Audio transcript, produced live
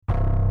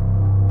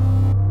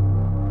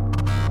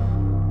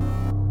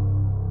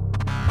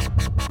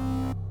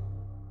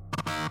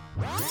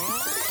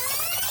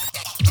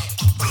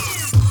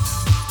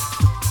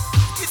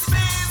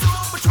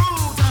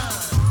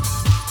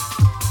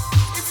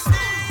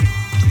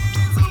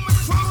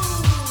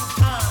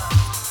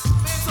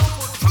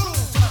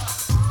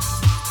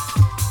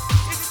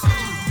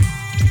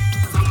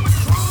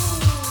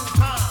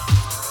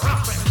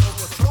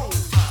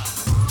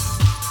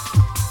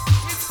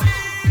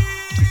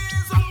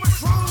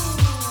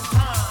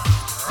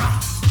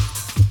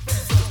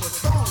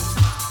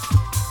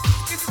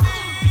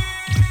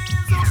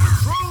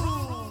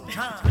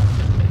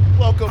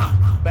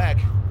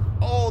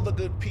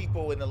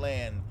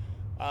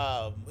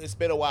It's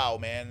been a while,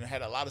 man.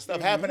 Had a lot of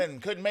stuff happening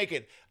and couldn't make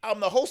it.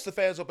 I'm the host of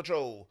Fans of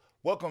Patrol.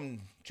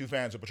 Welcome to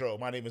Fans of Patrol.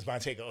 My name is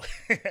Montego.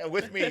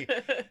 With me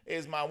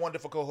is my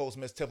wonderful co-host,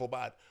 Miss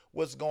Tifflebot.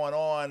 What's going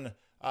on?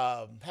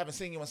 Haven't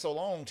seen you in so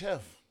long,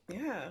 Tiff.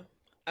 Yeah.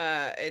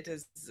 It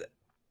has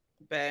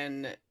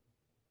been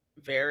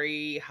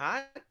very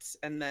hot,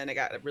 and then it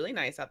got really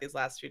nice out these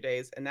last few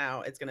days, and now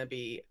it's going to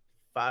be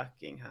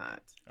fucking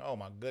hot. Oh,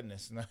 my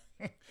goodness.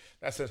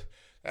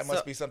 That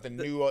must be something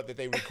new that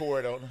they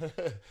record on.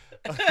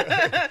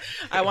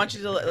 I want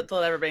you to let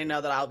everybody know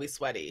that I'll be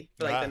sweaty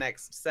for the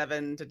next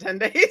 7 to 10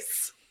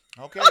 days.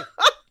 Okay.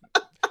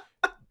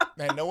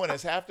 And no one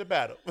is half the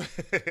battle.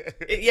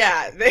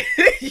 Yeah.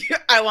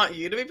 I want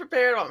you to be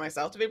prepared. I want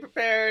myself to be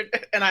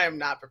prepared. And I am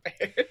not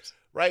prepared.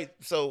 Right.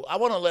 So I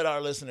want to let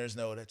our listeners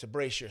know that to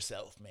brace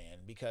yourself, man,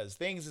 because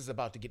things is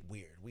about to get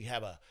weird. We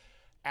have a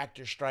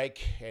actor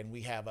strike and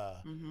we have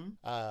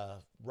a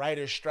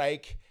writer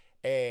strike.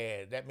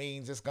 And that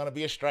means it's going to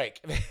be a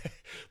strike.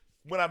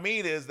 What I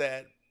mean is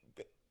that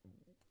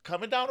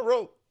coming down the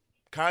road,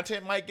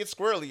 content might get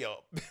squirrely,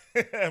 y'all,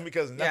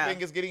 because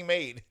nothing is getting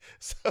made.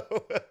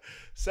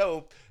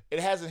 So it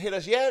hasn't hit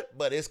us yet,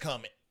 but it's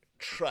coming.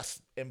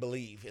 Trust and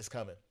believe it's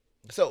coming.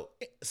 So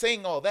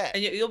saying all that.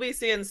 And you'll be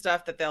seeing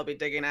stuff that they'll be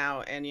digging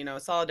out and,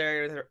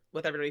 solidarity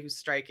with everybody who's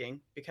striking,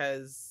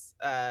 because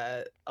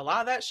a lot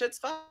of that shit's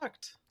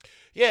fucked.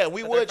 Yeah,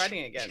 we would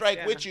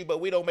strike with you,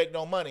 but we don't make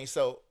no money.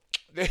 So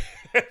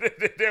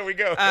there we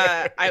go.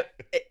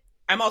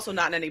 I'm also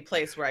not in any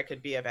place where I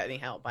could be of any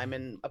help. I'm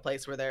in a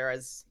place where there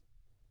is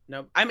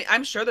no. I mean,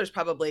 I'm sure there's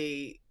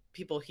probably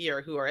people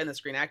here who are in the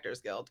Screen Actors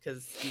Guild,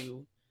 because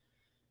you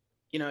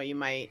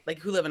might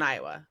who live in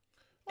Iowa.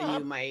 Well,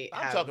 and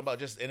I'm talking about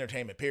just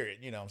entertainment, period.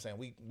 You know what I'm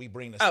saying? We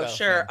bring the stuff.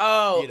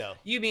 Oh, sure.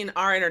 You mean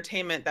our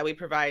entertainment that we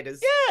provide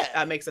is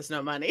makes us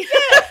no money?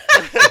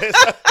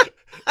 Yeah.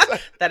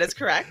 That is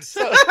correct.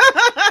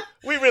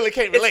 We really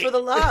can't relate. It's for the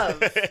love.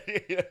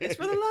 It's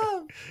for the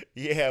love.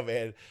 Yeah,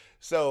 man.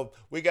 So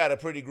we got a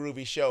pretty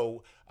groovy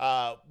show.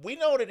 We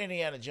know that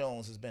Indiana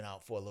Jones has been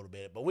out for a little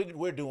bit, but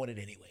we're doing it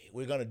anyway.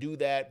 We're gonna do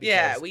that.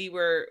 Yeah, we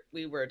were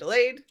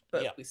delayed,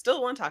 but we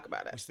still want to talk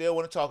about it. We still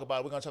want to talk about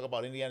it. We're gonna talk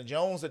about Indiana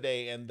Jones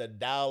today and the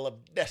Dial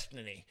of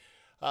Destiny.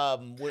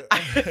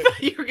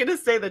 You were gonna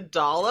say the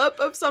dollop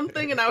of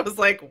something, and I was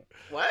like,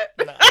 what?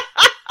 No,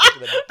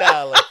 the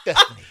Dial of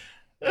Destiny.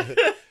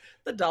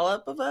 The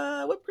dollop of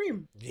whipped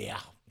cream. Yeah.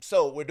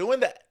 So we're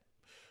doing that.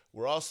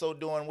 We're also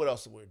doing, what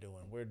else are we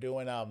doing? We're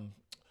doing,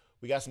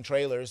 we got some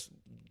trailers.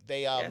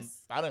 They, I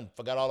done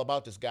forgot all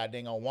about this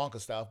goddamn on Wonka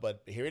stuff,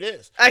 but here it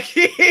is.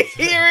 Here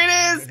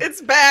it is.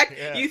 It's back.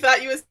 Yeah. You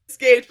thought you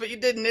escaped, but you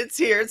didn't. It's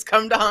here. It's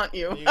come to haunt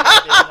you.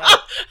 Right.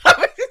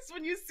 It's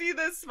when you see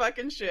this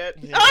fucking shit.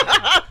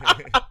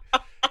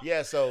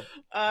 Yeah, so.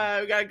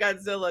 We got a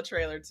Godzilla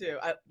trailer too.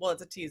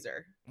 It's a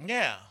teaser.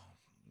 Yeah.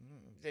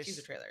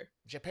 Teaser trailer.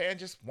 Japan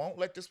just won't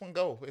let this one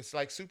go. It's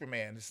like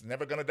Superman. It's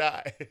never gonna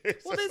die.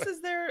 Well, this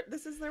is their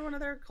one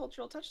of their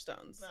cultural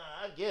touchstones. Nah,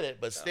 I get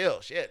it, but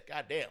still, shit,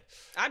 goddamn.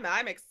 I'm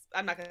not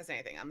gonna say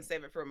anything. I'm gonna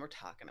save it for when we're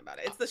talking about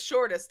it. It's the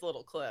shortest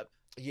little clip.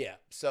 Yeah.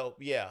 So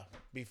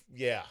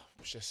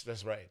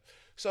that's right.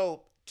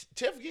 So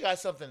Tiff, you got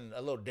something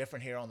a little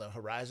different here on the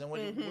horizon. What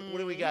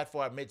do we got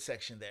for our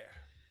midsection there?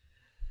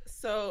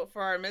 So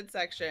for our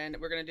midsection,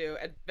 we're gonna do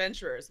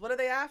adventurers. What are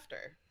they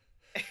after?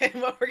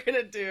 And what we're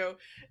going to do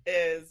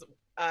is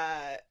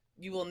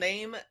you will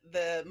name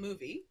the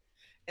movie,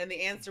 and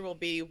the answer will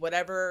be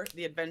whatever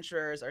the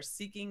adventurers are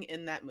seeking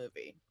in that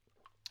movie.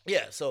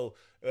 Yeah, so,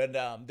 and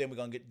then we're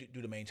going to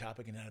do the main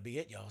topic, and that'll be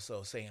it, y'all.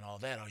 So saying all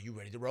that, are you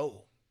ready to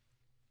roll?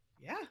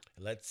 Yeah.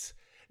 Let's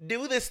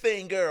do this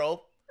thing,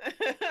 girl.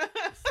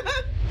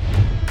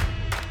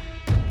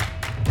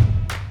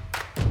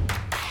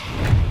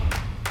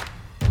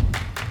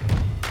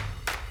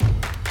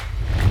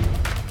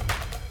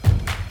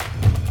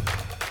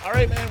 All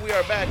right, man, we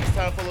are back. It's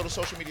time for a little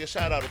social media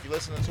shout out. If you're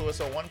listening to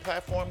us on one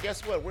platform,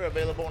 guess what? We're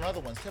available on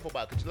other ones.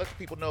 Tifflebot, could you let the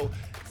people know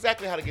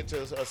exactly how to get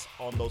to us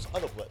on those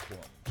other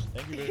platforms?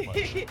 Thank you very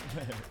much.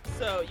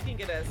 So you can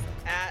get us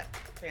at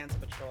Fans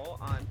Patrol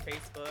on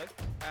Facebook,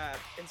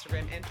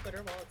 Instagram, and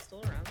Twitter while it's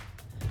still around.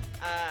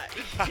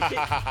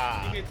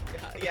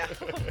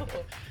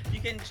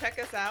 You can check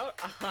us out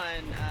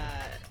on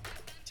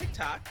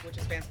TikTok, which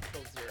is Fans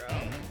Patrol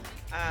 0.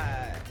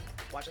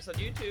 Watch us on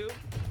YouTube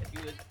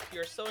if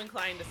you're so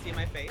inclined to see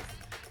my face,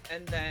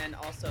 and then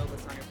also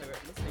listen on your favorite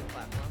listening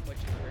platform. Which,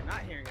 if you're not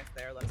hearing us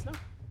there, let us know.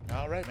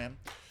 All right, man.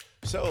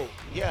 So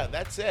yeah,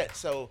 that's it.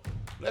 So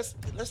let's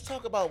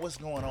talk about what's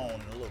going on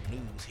in a little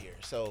news here.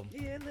 So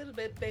yeah, a little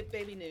bit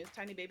baby news,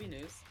 tiny baby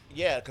news.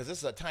 Yeah, because this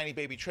is a tiny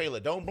baby trailer.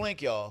 Don't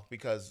blink, y'all,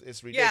 because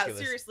it's ridiculous.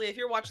 Yeah, seriously, if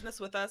you're watching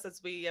this with us,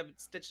 as we have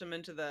stitched them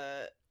into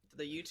the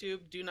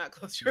YouTube, do not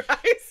close your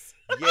eyes.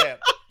 Yeah.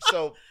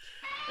 So.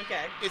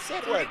 Okay. It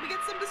said so we get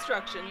some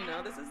destruction,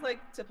 This is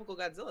like typical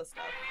Godzilla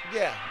stuff.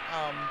 Yeah,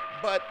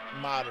 but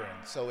modern.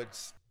 So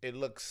it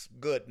looks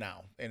good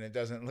now, and it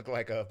doesn't look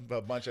like a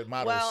bunch of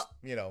models,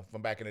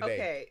 from back in the day.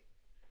 Okay.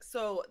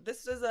 So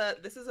this is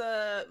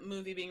a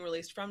movie being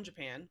released from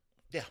Japan.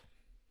 Yeah.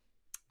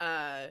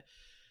 Uh,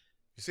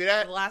 You see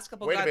that? the last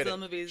couple Wait a Godzilla minute.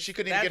 movies. She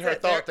couldn't even get her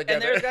thought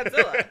together. And there's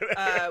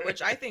Godzilla,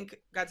 which I think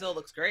Godzilla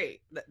looks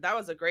great. That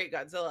was a great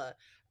Godzilla.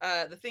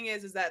 The thing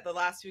is that the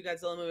last few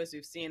Godzilla movies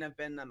we've seen have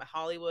been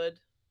Hollywood,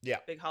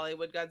 big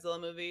Hollywood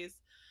Godzilla movies.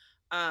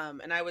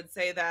 And I would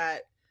say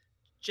that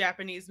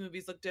Japanese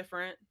movies look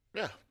different.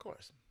 Yeah, of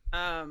course.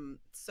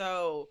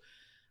 So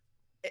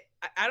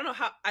I don't know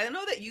I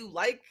know that you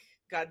like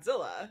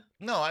Godzilla.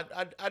 No,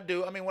 I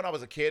do. I mean, when I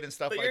was a kid and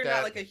stuff like that. But you're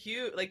not like a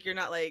huge, like, you're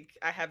not like,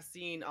 I have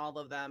seen all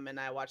of them and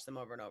I watch them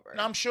over and over.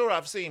 No, I'm sure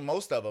I've seen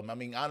most of them. I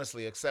mean,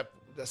 honestly, except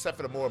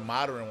for the more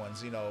modern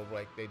ones, you know,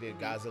 like they did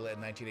Godzilla in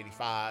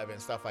 1985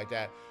 and stuff like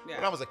that. Yeah.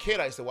 When I was a kid,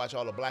 I used to watch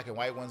all the black and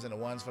white ones and the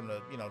ones from the,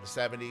 you know, the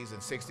 70s and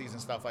 60s and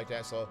stuff like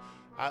that. So,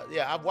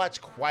 I've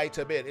watched quite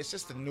a bit. It's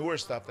just the newer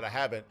stuff that I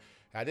haven't.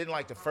 I didn't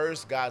like the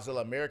first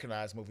Godzilla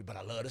Americanized movie, but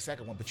I love the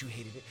second one. But you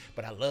hated it.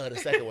 But I love the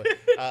second one.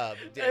 I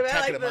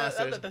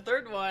like the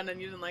third one, and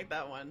you didn't like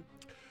that one.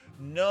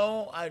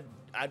 No, I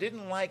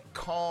didn't like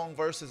Kong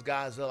versus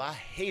Godzilla. I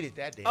hated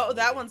that damn movie.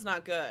 That one's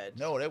not good.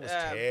 No, that was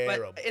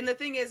terrible. And the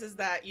thing is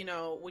that, you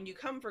know, when you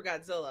come for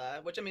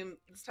Godzilla, which, I mean,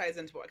 this ties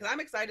into it, because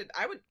I'm excited.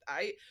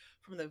 I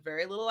from the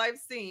very little I've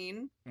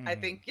seen, I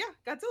think,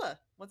 Godzilla.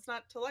 What's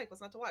not to like?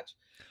 What's not to watch?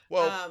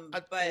 Well,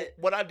 but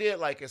what I did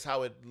like is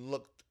how it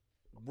looked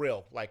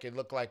real. Like it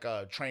looked like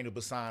a Train to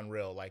Busan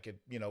real. Like it,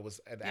 you know,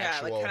 was an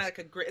actual. Like kind of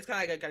like it's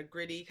kind of like a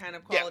gritty kind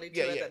of quality to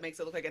it that makes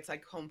it look like it's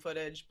like home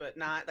footage, but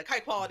not like high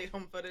quality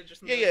home footage or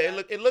something.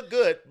 It looked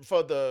good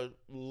for the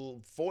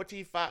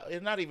 45.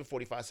 It's not even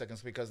 45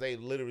 seconds because they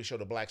literally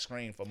showed a black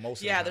screen for most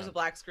of the time. There's a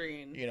black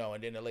screen. You know,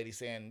 and then the lady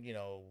saying, you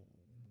know,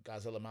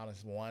 Godzilla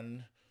Minus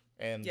One.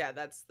 And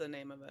that's the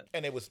name of it.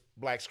 And it was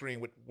black screen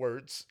with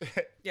words.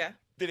 Yeah.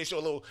 Then they show a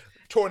little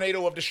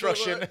tornado of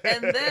destruction.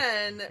 And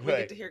then we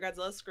get to hear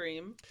Godzilla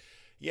scream.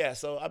 Yeah,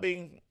 so I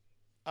mean,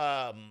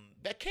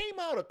 that came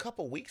out a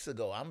couple weeks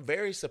ago. I'm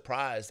very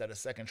surprised that a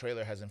second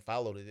trailer hasn't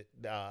followed it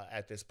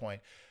at this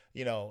point.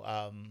 You know,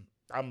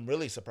 I'm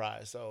really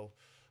surprised. So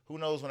who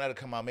knows when that'll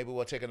come out? Maybe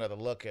we'll take another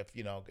look if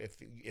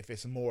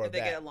it's more of that.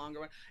 If they get a longer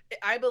one.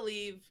 I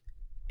believe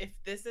if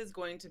this is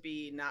going to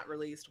be not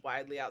released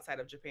widely outside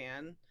of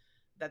Japan,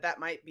 that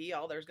might be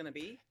all there's going to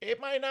be. It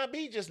might not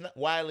be just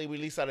widely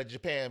released out of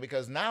Japan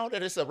because now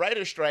that it's a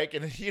writer's strike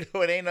and you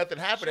know it ain't nothing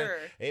happening.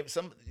 Sure.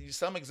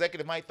 Some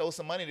executive might throw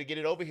some money to get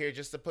it over here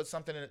just to put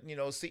something in, you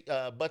know,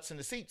 butts in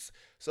the seats.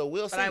 So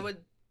we'll see. But I would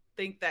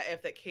think that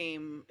if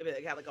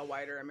it got like a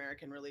wider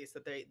American release,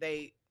 that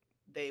they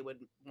would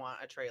want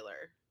a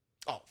trailer.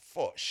 Oh,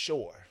 for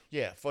sure.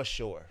 Yeah, for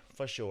sure.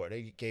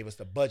 They gave us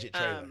the budget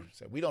trailer,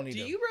 so we don't need. Do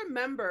you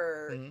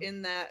remember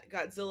in that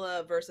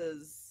Godzilla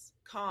versus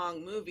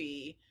Kong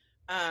movie,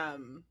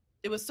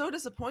 it was so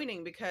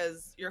disappointing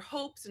because your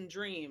hopes and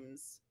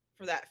dreams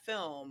for that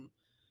film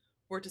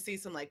were to see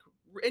some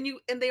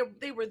and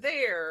they were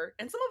there,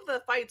 and some of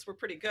the fights were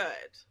pretty good.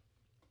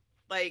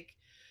 Like,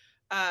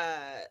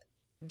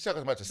 you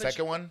talking about the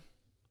second one?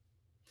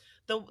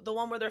 The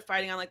one where they're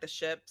fighting on like the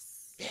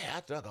ships. Yeah,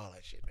 I dug all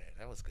that shit, man.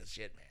 That was good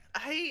shit,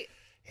 man.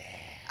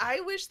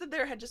 I wish that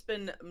there had just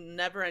been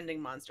never-ending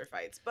monster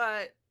fights,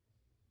 but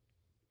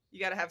you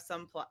got to have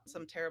some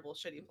terrible,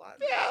 shitty plot.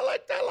 Yeah, I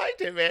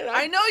liked it, man.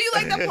 I know you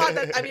like the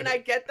plot. I mean, I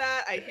get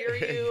that. I hear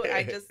you.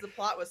 The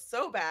plot was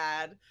so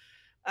bad.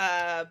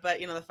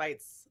 But, you know, the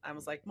fights, I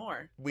was like,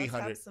 more. We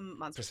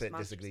 100%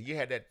 disagree. You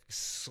had that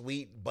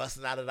sweet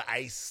busting out of the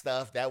ice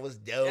stuff. That was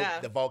dope.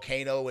 Yeah. The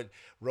volcano with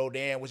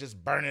Rodan was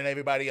just burning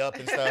everybody up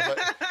and stuff.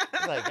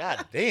 It's like,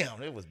 God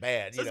damn, it was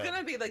bad. So it's going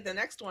to be like the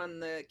next one,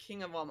 the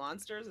King of All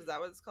Monsters. Is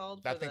that what it's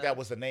called? I think that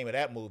was the name of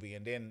that movie.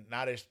 And then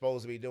now they're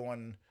supposed to be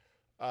doing...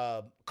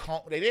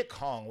 Kong, they did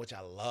Kong, which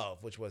I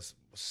love, which was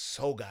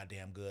so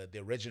goddamn good. The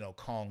original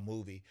Kong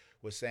movie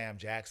with Sam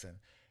Jackson.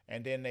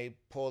 And then they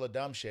pull a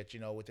dumb shit, you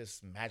know, with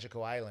this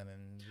magical island.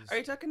 Are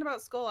you talking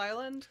about Skull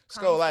Island?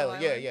 Skull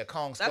Island, yeah,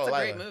 Kong Skull Island.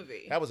 That's a great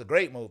movie. That was a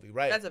great movie,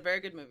 right? That's a very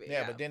good movie.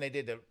 Yeah, but then they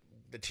did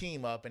the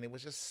team up, and it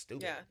was just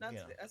stupid. Yeah,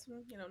 that's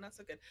not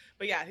so good.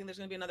 But yeah, I think there's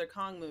gonna be another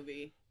Kong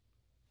movie.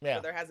 Yeah,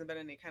 but there hasn't been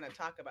any kind of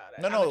talk about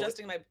it. No,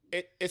 adjusting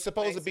it's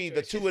supposed to be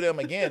the two of them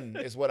again,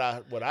 is what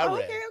I read.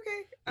 Okay.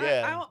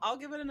 Yeah, I'll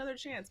give it another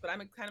chance, but I'm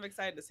kind of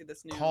excited to see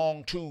this new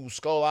Kong 2,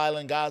 Skull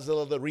Island,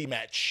 Godzilla the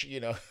rematch. You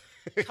know,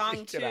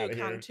 Kong 2,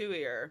 Kong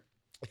 2-ear.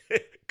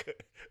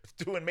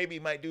 Maybe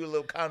might do a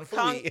little Kung Fu.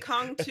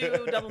 Kong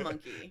 2 Double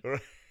Monkey.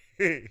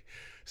 Right.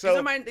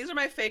 So these are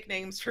my fake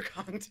names for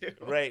Kong 2.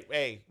 Right.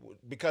 Hey,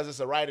 because it's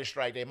a writer's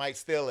strike, they might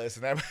steal this,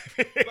 and that.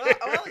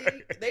 well,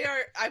 they are.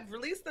 I've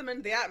released them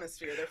into the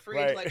atmosphere. They're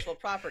free intellectual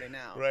property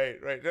now. Right.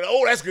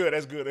 Oh, that's good.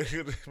 That's good.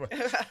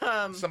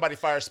 Somebody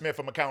fire Smith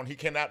from accountant. He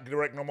cannot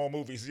direct no more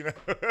movies. You know.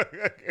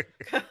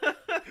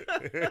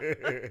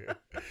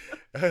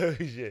 Oh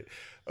shit.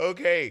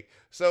 Okay.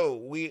 So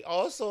we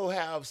also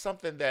have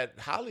something that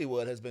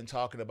Hollywood has been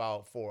talking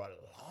about for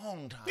a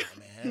long time,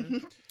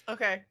 man.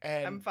 Okay,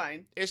 and I'm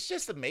fine. It's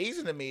just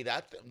amazing to me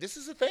that this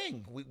is a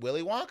thing.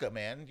 Willy Wonka,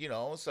 man. You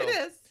know, so it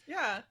is.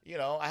 Yeah. You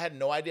know, I had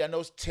no idea. I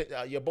know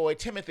your boy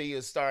Timothy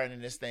is starring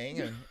in this thing,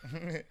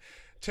 and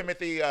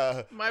Timothy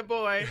My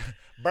boy.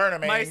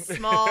 Burnham. My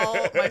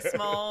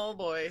small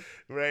boy.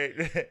 Right.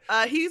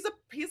 He's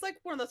like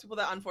one of those people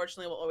that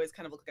unfortunately will always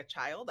kind of look like a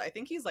child. I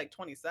think he's like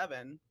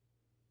 27.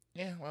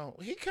 Yeah, well,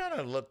 he kind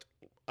of looked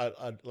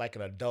like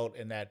an adult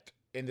in that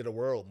End of the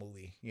World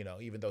movie,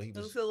 even though he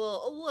was a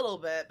little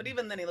bit, but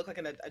even then he looked like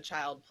a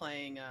child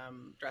playing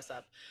dress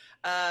up.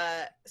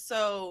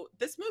 So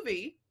this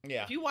movie,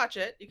 yeah. if you watch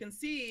it, you can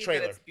see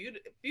Trailer. that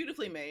it's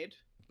beautifully made.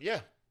 Yeah.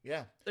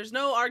 Yeah. There's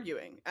no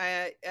arguing.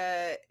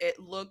 It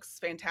looks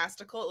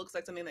fantastical. It looks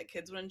like something that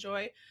kids would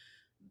enjoy.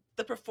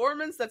 The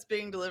performance that's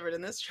being delivered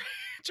in this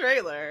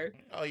trailer.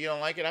 Oh, you don't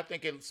like it? I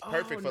think it's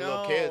perfect for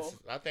little kids.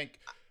 I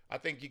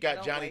think you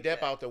got Johnny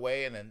Depp out the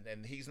way,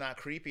 and he's not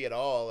creepy at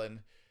all, and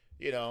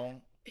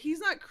he's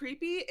not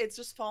creepy. It's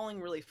just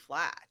falling really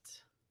flat.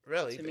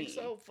 Really? To me.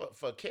 So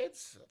for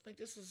kids, I think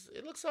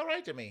it looks all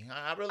right to me.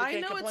 I really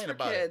can't complain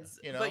about kids,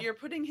 it. But you're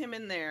putting him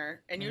in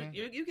there, and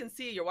you can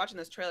see, you're watching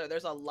this trailer.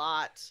 There's a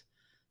lot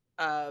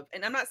of,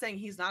 and I'm not saying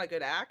he's not a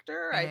good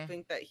actor. I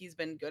think that he's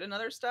been good in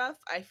other stuff.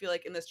 I feel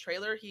like in this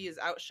trailer, he is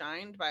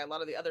outshined by a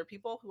lot of the other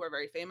people who are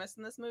very famous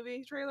in this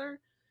movie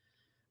trailer.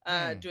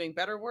 Doing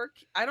better work.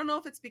 I don't know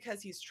if it's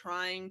because he's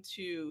trying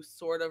to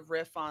sort of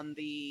riff on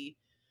the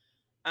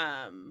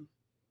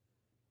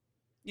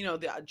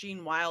the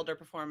Gene Wilder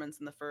performance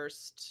in the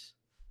first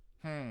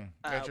Willy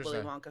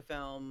Wonka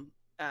film,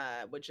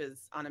 which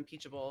is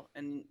unimpeachable,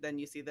 and then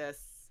you see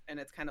this and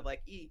it's kind of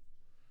like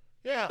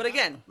yeah. But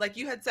again, like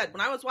you had said,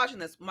 when I was watching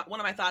this, one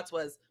of my thoughts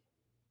was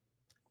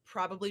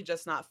probably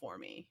just not for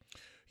me.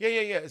 Yeah.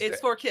 It's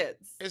for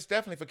kids. It's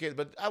definitely for kids,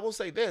 but I will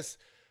say this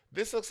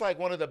looks like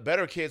one of the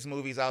better kids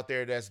movies out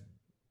there. That's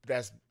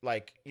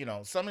like,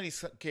 some of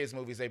these kids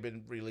movies they've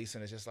been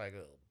releasing is just like,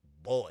 oh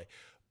boy.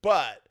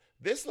 But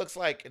this looks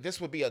like this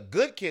would be a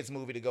good kids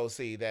movie to go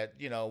see that,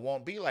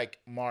 won't be like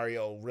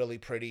Mario, really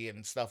pretty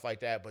and stuff like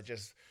that, but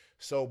just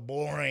so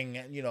boring,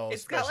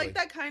 It's got like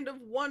that kind of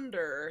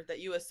wonder that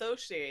you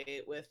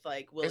associate with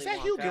like Willy Wonka. Is that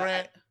Hugh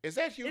Grant? It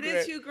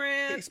is Hugh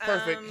Grant. He's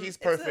perfect. He's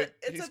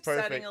perfect. It's He's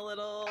upsetting perfect. a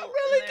little. Oh,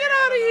 really? Get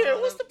out of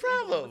here. What's the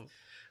problem?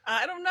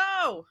 I don't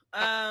know.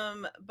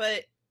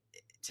 But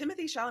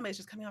Timothy Chalamet is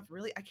just coming off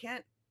really,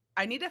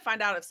 I need to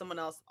find out if someone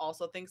else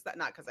also thinks that,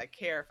 not because I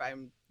care if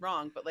I'm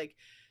wrong, but like,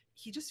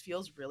 he just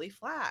feels really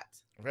flat.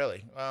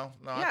 Really? Well,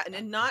 no. Yeah,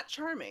 and not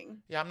charming.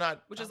 Yeah, I'm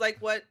not. Which is like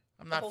what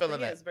I'm not feeling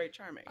that. Is very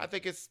charming. I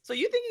think it's. So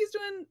you think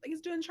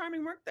he's doing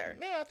charming work there?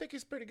 Yeah, I think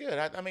he's pretty good.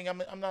 I mean,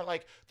 I'm not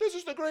like this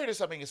is the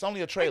greatest. I mean, it's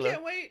only a trailer. I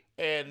can't wait.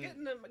 And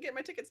get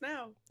my tickets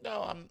now.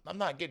 No, I'm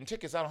not getting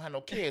tickets. I don't have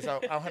no kids. I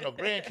don't have no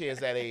grandkids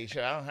that age.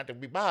 I don't have to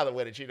be bothered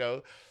with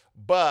it,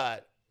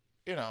 But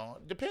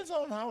depends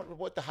on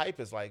what the hype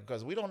is like,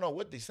 because we don't know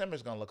what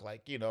December's gonna look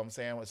like. You know what I'm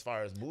saying, as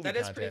far as movie content.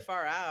 That is pretty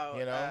far out.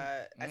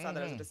 I saw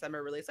that as a Mm.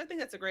 December release. I think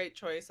that's a great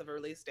choice of a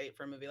release date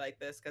for a movie like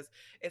this, because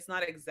it's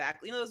not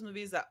exactly those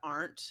movies that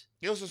aren't.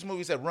 Those are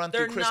movies that run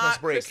through Christmas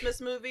not break. Christmas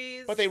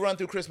movies, but they run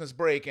through Christmas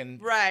break, and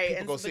right,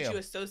 people go see them. You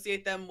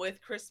associate them with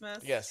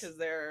Christmas, yes, because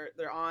they're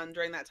on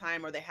during that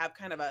time, or they have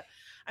kind of a.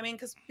 I mean,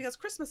 because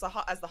Christmas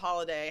as the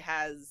holiday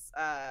has.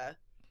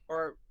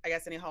 Or I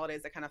guess any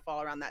holidays that kind of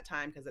fall around that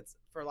time, because it's,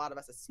 for a lot of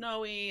us, it's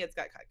snowy. It's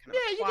got kind of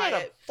a quiet, you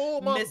got a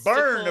full month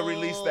burn to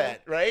release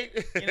that, right?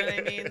 You know what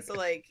I mean? So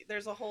like,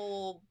 there's a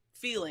whole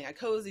feeling, a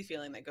cozy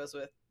feeling that goes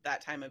with that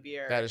time of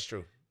year. That is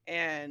true.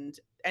 And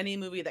any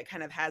movie that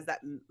kind of has that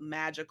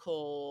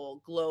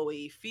magical,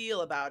 glowy feel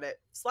about it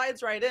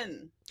slides right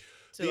in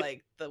to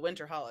like the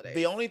winter holidays.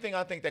 The only thing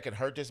I think that could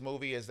hurt this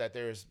movie is that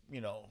there's,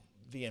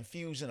 the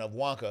infusion of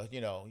Wonka.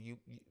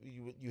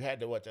 You had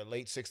the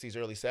late 60s,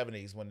 early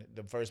 70s when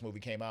the first movie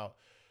came out,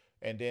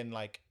 and then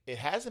like it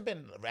hasn't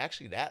been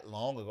actually that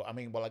long ago. I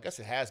mean, well, I guess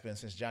it has been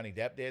since Johnny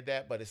Depp did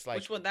that, but it's like,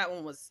 which one? That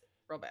one was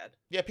real bad.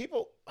 Yeah,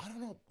 people, I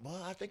don't know.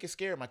 Well, I think it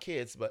scared my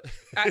kids, but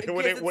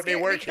when they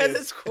were kids,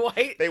 it's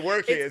quite. They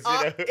were kids.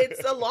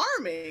 It's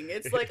alarming.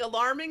 It's like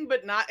alarming,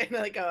 but not in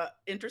like a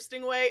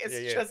interesting way.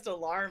 It's just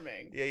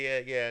alarming.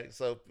 Yeah.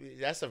 So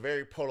that's a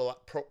very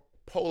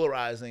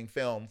polarizing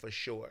film for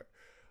sure.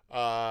 Do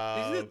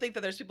you think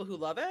that there's people who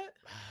love it?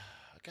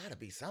 Gotta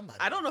be somebody.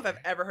 I don't know if I've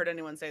ever heard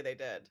anyone say they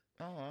did.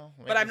 Oh,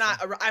 well,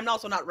 but I'm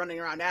also not running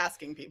around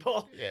asking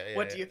people.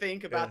 What do you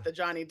think about the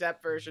Johnny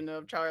Depp version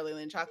of Charlie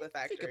and the Chocolate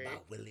Factory? Think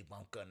about Willy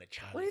Wonka and the Chocolate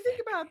Factory. What do you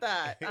think about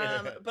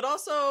that? But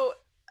also,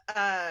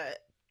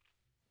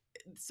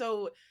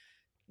 so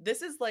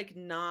this is like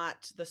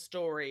not the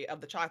story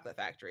of the Chocolate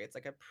Factory. It's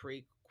like a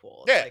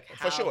prequel. It's like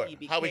for sure.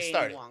 How he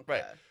started, Wonka.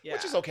 Right? Yeah.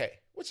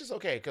 Which is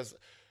okay because.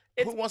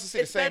 Who wants to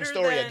see the same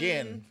story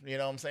again? You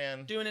know what I'm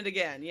saying? Doing it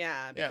again,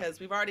 yeah. Because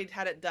we've already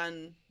had it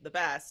done the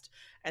best,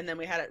 and then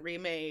we had it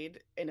remade,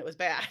 and it was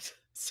bad.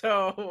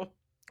 So,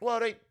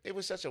 well, it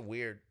was such a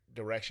weird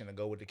direction to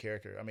go with the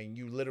character. I mean,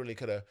 you literally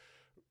could have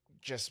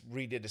just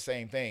redid the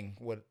same thing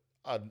with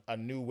a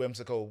new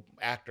whimsical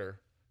actor,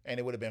 and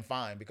it would have been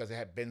fine because it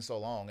had been so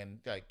long. And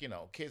like, you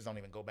know, kids don't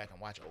even go back and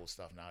watch old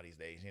stuff now these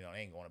days. You know, they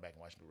ain't going back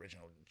and watch the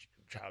original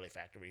Charlie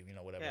Factory, you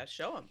know, whatever. Yeah,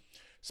 show them.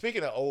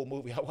 Speaking of old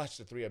movie, I watched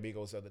The Three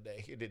Amigos the other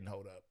day. It didn't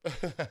hold up.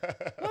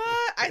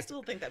 What? I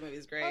still think that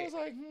movie's great. I was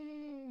like,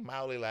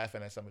 mildly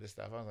laughing at some of this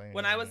stuff. I was like,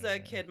 when I was a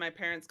kid, my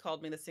parents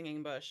called me the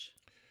singing bush.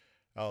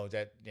 Oh,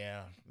 that,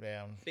 yeah.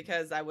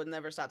 Because I would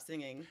never stop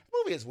singing. The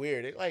movie is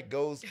weird. It like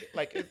goes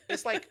like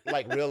it's like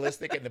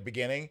realistic in the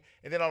beginning,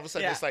 and then all of a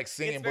sudden it's like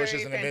singing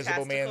bushes and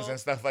invisible men and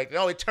stuff like that.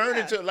 No, it turned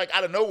into like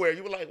out of nowhere.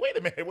 You were like, wait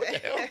a minute, what the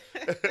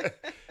hell?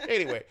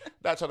 Anyway,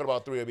 not talking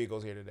about Three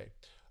Amigos here today.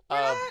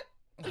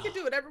 We can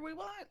do whatever we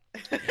want.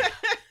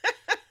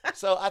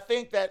 So I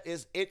think that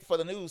is it for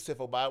the news,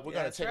 Tifflebot. We're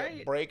going to take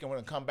a break and we're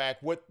going to come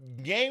back with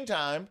game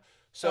time.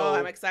 So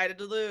I'm excited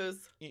to lose.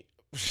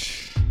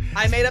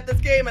 I made up this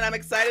game and I'm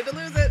excited to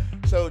lose it.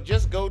 So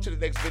just go to the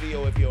next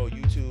video if you're on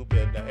YouTube,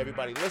 and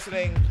everybody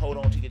listening, hold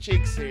on to your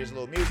cheeks. Here's a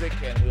little music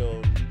and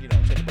we'll,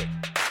 take a break.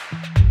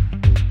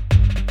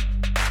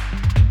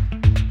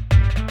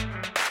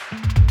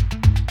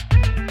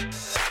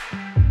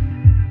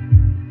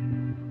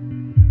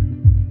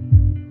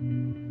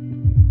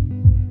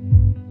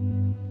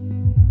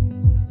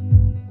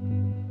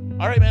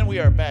 All right, man, we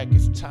are back.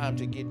 It's time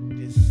to get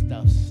this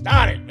stuff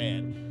started,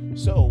 man.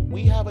 So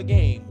we have a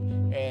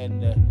game,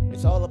 and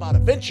it's all about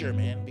adventure,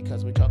 man,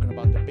 because we're talking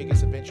about the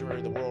biggest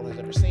adventurer the world has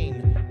ever seen,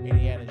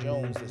 Indiana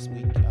Jones, this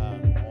week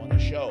on the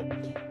show.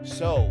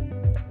 So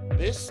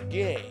this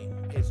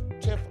game is,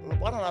 Tiff,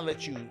 why don't I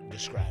let you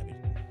describe it?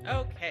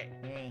 Okay.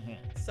 Mm-hmm.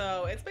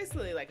 So it's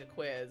basically like a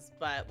quiz,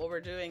 but what we're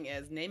doing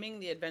is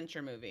naming the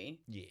adventure movie.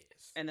 Yes.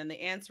 And then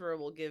the answerer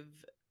will give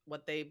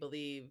what they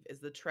believe is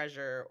the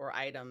treasure or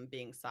item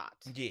being sought.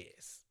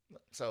 Yes.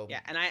 So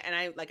yeah, and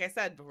I like I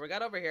said before we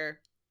got over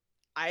here,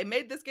 I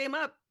made this game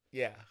up.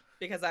 Yeah.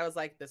 Because I was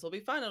like, this will be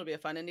fun. It'll be a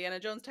fun Indiana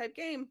Jones type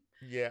game.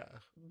 Yeah.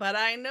 But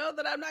I know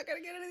that I'm not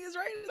going to get any of these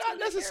right. Not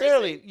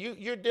necessarily.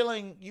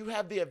 You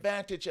have the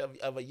advantage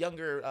of a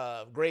younger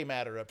gray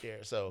matter up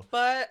there. So.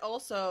 But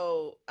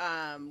also,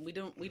 we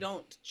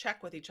don't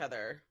check with each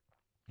other.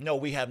 No,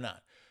 we have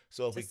not.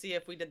 So to see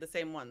if we did the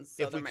same ones.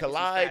 So if we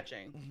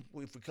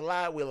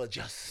collide, we'll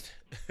adjust.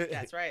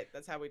 That's right.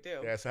 That's how we do.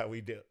 That's how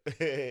we do.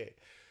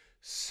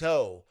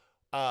 So,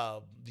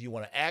 do you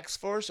want to ask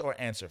first or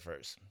answer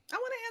first? I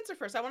want to answer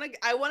first. I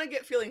want to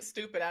get feeling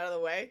stupid out of the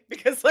way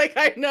because, like,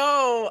 I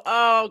know.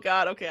 Oh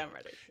God. Okay, I'm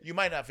ready. You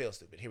might not feel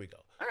stupid. Here we go.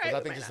 All right. I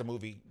think this is a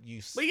movie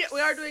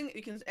we are doing.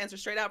 You can answer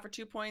straight out for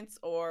 2 points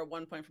or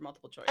 1 point for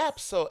multiple choice.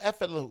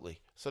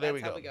 Absolutely. So there we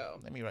go. How we go.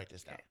 Let me write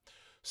this down. Okay.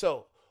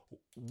 So.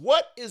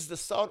 What is the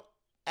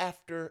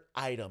sought-after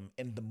item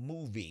in the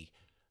movie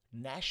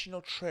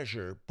National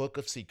Treasure, Book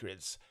of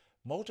Secrets?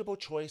 Multiple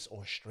choice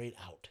or straight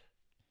out?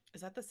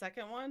 Is that the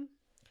second one?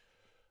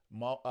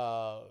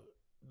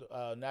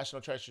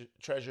 National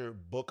Treasure,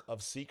 Book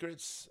of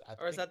Secrets?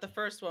 Or is that the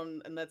first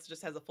one and that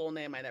just has a full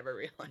name I never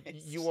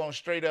realized? You want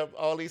straight up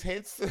all these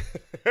hints?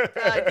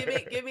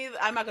 Give me.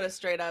 I'm not going to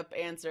straight up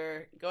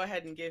answer. Go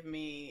ahead and give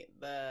me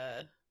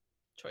the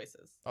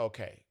choices.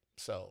 Okay.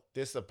 So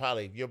this is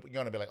probably, you're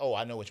going to be like, oh,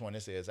 I know which one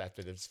this is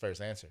after this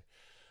first answer.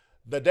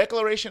 The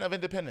Declaration of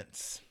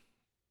Independence.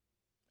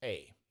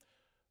 A.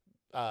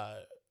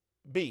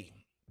 B.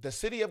 The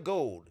City of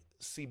Gold,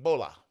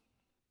 Cibola.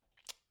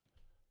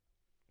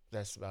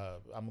 That's,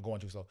 I'm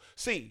going too slow.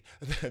 C.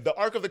 The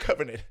Ark of the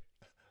Covenant.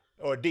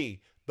 Or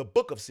D. The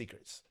Book of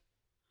Secrets.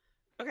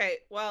 Okay,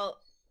 well,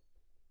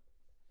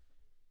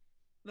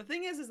 the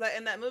thing is that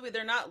in that movie,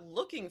 they're not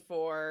looking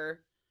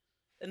for...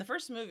 In the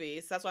first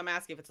movie, so that's why I'm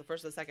asking if it's the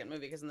first or the second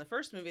movie, because in the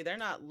first movie, they're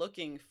not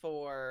looking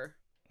for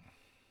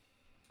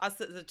us,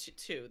 the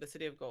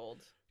City of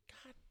Gold.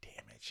 God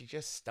damn it. She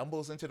just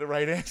stumbles into the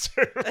right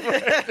answer.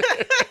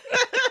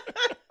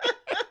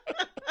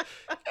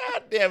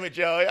 God damn it,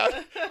 Joey.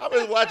 I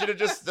was watching it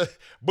just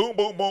boom,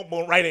 boom, boom,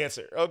 boom, right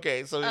answer.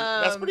 Okay, so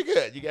that's pretty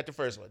good. You got the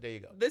first one. There you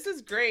go. This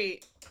is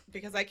great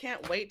because I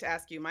can't wait to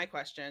ask you my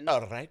question.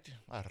 All right.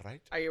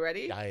 Are you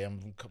ready? I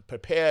am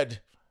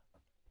prepared.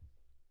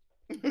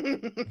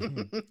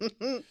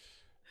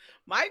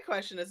 My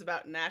question is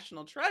about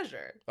National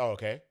Treasure. Oh,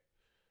 okay.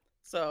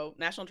 So,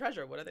 National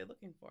Treasure, what are they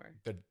looking for?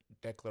 The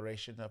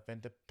Declaration of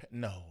Independence.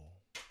 No.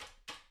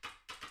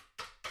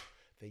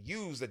 They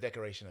use the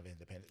Declaration of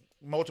Independence.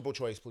 Multiple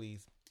choice,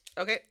 please.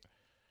 Okay.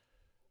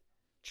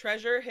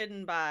 Treasure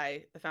hidden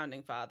by the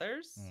Founding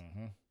Fathers.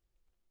 Mm-hmm.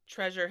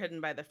 Treasure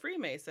hidden by the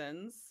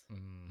Freemasons.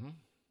 Mm-hmm.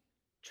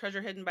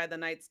 Treasure hidden by the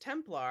Knights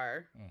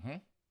Templar. Mm-hmm.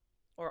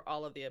 Or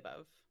all of the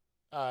above.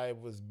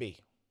 It was B.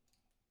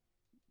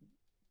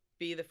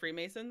 B, the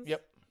Freemasons?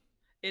 Yep.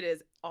 It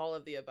is all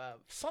of the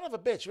above. Son of a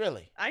bitch,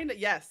 really? I know.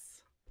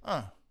 Yes.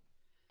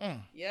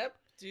 Yep.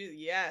 Dude,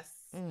 yes.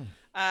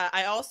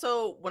 I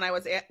also, when I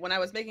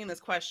was making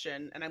this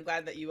question, and I'm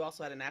glad that you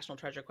also had a National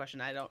Treasure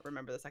question. I don't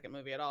remember the second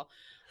movie at all.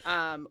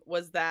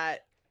 Was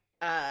that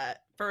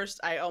first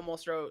I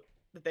almost wrote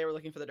that they were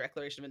looking for the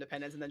Declaration of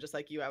Independence, and then just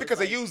like you, I was because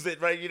like, they used it,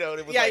 right? You know,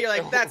 it was you're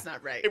like, that's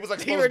not right. It was like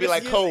supposed to be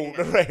like code,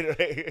 right?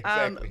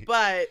 Exactly.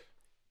 But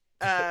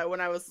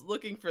when I was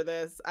looking for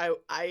this,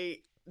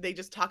 they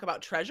just talk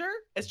about treasure.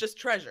 It's just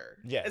treasure.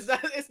 Yes.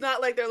 It's not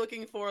like they're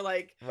looking for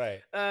like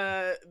Right.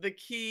 the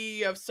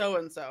key of so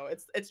and so.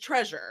 It's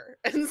treasure.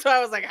 And so I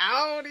was like,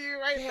 how do you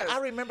write Yeah, this? I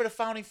remember the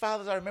founding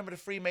fathers. I remember the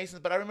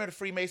Freemasons, but I remember the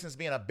Freemasons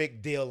being a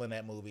big deal in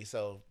that movie.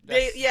 So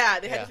They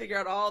had to figure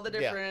out all the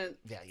different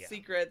Yeah.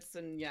 secrets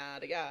and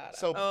yada yada.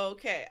 So-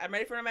 okay, I'm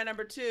ready for my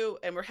number 2,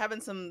 and we're having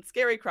some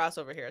scary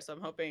crossover here. So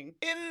I'm hoping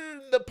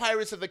In the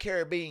Pirates of the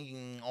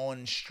Caribbean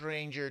on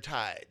Stranger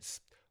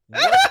Tides,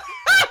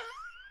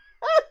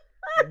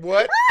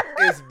 what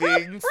is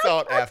being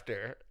sought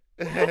after?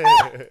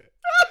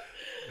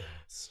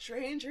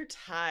 Stranger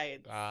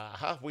Tides.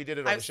 We did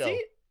it on the show.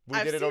 We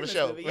I've did it seen on the this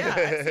show. movie. Yeah,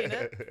 I've seen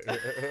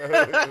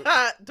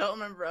it. Don't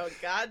remember a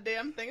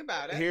goddamn thing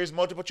about it. Here's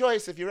multiple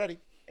choice if you're ready.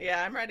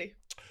 Yeah, I'm ready.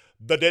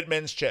 The Dead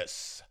Man's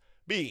Chest.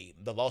 B.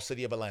 The Lost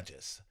City of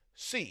Atlantis.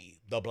 C.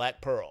 The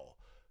Black Pearl.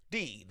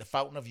 D. The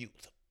Fountain of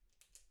Youth.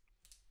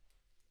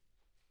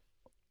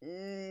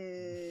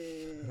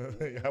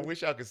 I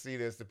wish y'all could see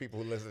this. The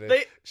people who listen to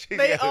this.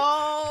 They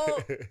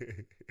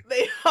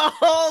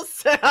all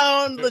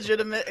sound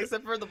legitimate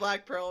except for the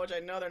Black Pearl, which I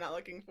know they're not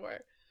looking for.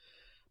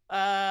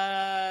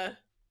 A.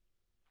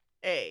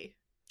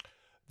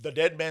 The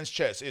Dead Man's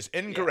Chest is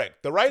incorrect.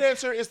 Yeah. The right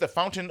answer is the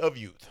Fountain of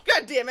Youth.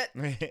 God damn it!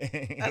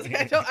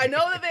 I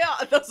know that they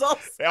all. Those all.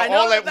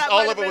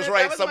 All of it was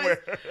right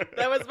somewhere.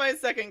 That was my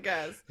second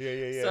guess.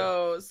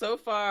 Yeah. So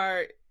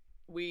far,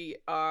 we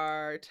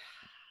are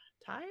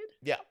tied.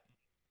 Yeah.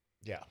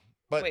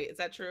 But wait, is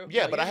that true?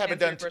 Yeah, but I haven't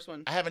done first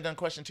one. I haven't done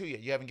question 2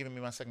 yet. You haven't given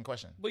me my second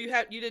question. Well,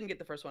 you didn't get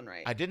the first one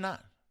right. I did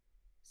not.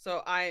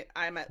 So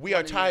I'm at. We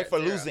are tied for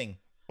 0. Losing.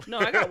 No,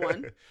 I got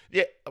 1.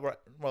 Yeah.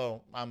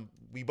 Well,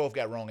 we both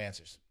got wrong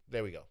answers.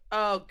 There we go.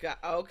 Oh God.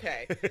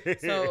 Okay.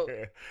 So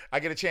I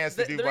get a chance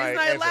to do the my reason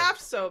I answer.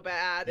 laughed so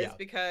bad is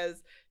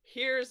because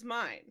here's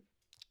mine.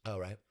 All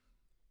right.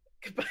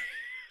 Pirates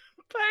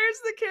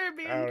of the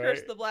Caribbean,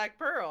 Curse of the Black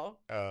Pearl.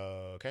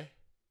 Okay.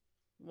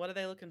 What are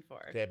they looking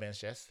for? Dead Man's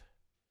Chest.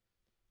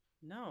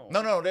 No.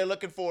 They're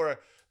looking for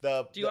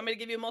the. Do you want me to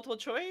give you a multiple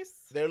choice?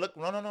 They're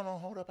looking. No.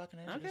 Hold up, I can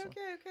answer this one.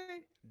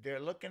 Okay. They're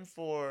looking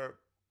for.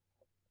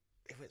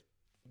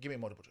 Give me a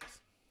multiple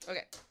choice.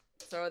 Okay,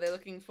 so are they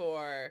looking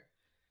for?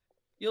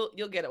 You'll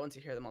get it once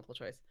you hear the multiple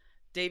choice.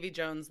 Davy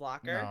Jones'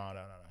 locker.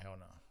 No, hell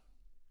no.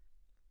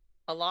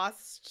 A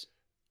lost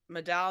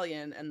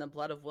medallion and the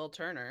blood of Will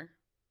Turner.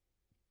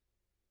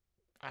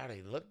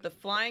 They look. The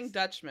Flying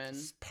Dutchman.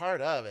 It's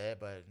part of it,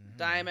 but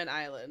Diamond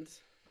Island.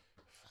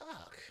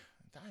 Fuck.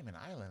 Diamond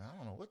Island. I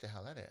don't know what the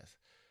hell that is.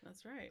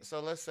 That's right. So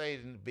let's say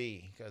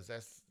B, because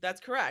that's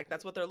correct.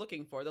 That's what they're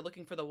looking for. They're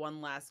looking for the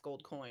one last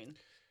gold coin.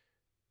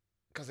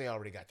 Because they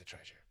already got the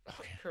treasure.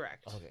 Okay.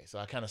 Correct. Okay, so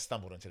I kind of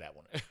stumbled into that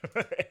one.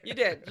 You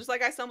did. Just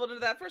like I stumbled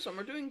into that first one.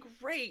 We're doing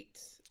great.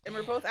 And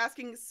we're both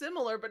asking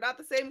similar but not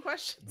the same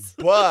questions.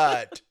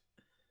 But,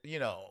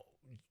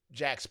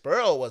 Jack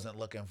Sparrow wasn't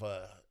looking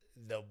for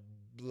the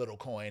little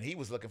coin. He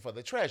was looking for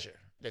the treasure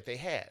that they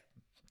had.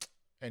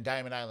 And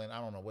Diamond Island, I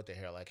don't know what the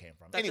hell that came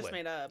from. That's just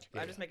made up.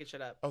 Yeah. I'm just making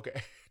shit up.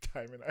 Okay.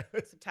 Diamond Island.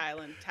 It's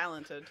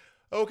talented.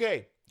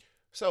 Okay.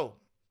 So,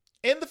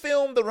 in the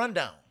film The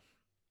Rundown,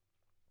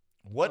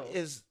 what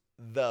is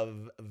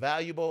the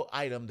valuable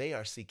item they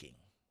are seeking?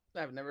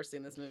 I've never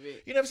seen this movie.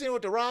 You never seen it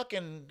with The Rock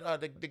and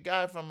the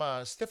guy from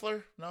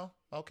Stifler? No?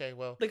 Okay,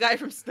 well. The guy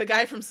from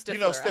Stifler. You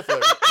know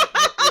Stifler.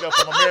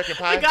 From American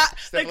Pie.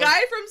 The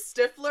guy from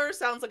Stifler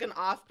sounds like an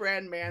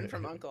off-brand man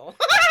from Uncle.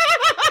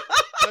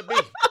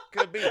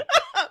 Could be.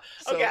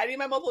 So, okay, I need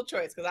my multiple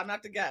choice because I'm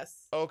not to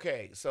guess.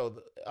 Okay,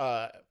 so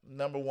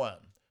number 1.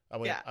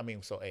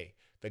 So A.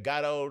 The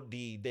Gato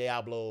di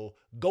Diablo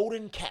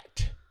Golden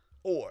Cat.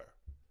 Or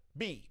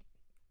B.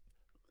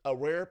 A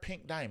rare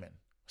pink diamond.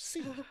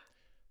 C.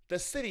 The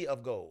City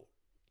of Gold.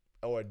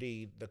 Or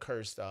D. The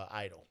Cursed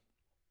Idol.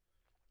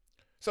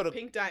 So the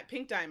pink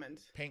diamond.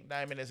 Pink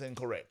diamond is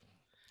incorrect.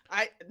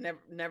 I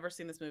never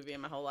seen this movie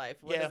in my whole life.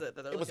 What is it that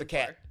they're looking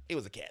for? It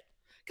was a cat.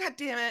 God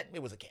damn it.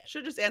 It was a cat.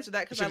 Should have just answered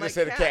that because I like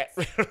cats. cats.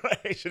 Should have just said a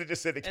cat. Right. Should have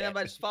just said a cat. And if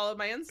I just followed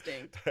my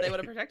instinct, they would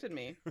have protected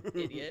me.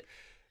 Idiot.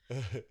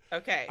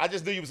 Okay. I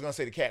just knew you was going to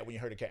say the cat when you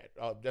heard the cat.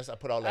 I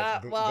put all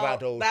that.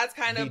 That's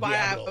kind of why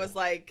I was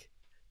like,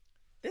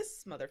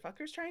 this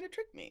motherfucker's trying to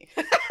trick me.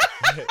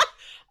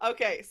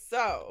 Okay,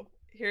 so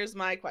here's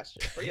my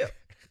question for you.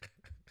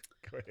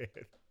 Go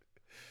ahead.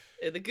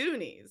 The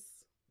Goonies.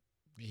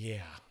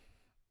 Yeah.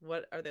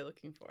 What are they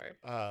looking for?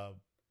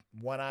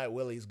 One-Eyed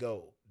Willie's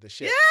Gold. The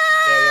ship.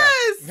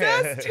 Yes!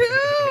 That's 2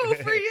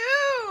 for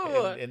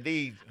you!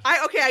 Indeed.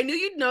 I knew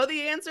you'd know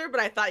the answer, but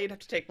I thought you'd have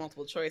to take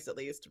multiple choice at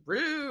least.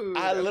 Rude.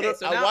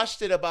 I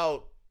watched it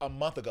about a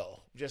month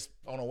ago, just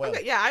on a whim.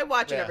 Okay, yeah, I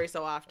watch it every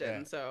so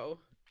often, so.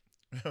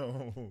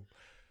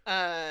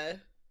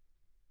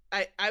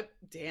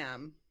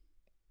 Damn.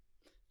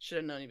 Should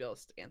have known you'd be able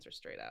to answer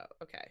straight out.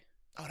 Okay.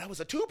 Oh, that was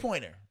a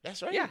 2-pointer.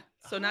 That's right. Yeah.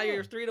 So now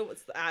you're 3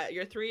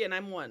 you're 3 and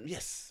I'm 1.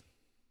 Yes.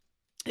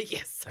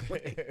 Yes. I'm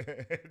winning.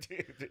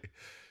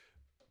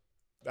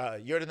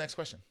 You're the next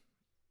question.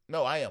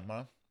 No, I am,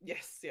 Mom.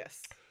 Yes.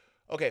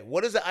 Okay,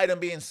 what is the item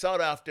being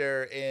sought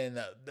after in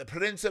The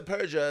Prince of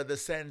Persia: The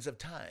Sands of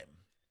Time?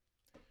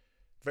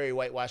 Very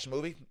whitewashed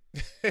movie.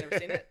 Never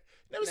seen it.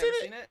 Never seen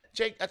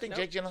it? I think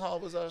Jake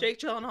Gyllenhaal was Jake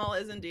Gyllenhaal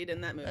is indeed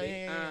in that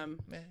movie.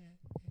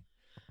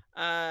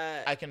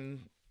 I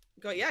can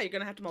go. Yeah, you're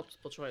gonna have to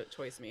multiple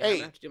choice me. Hey, I'm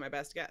gonna have to do my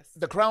best guess.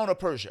 The Crown of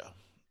Persia.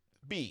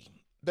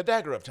 B. The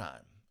Dagger of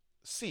Time.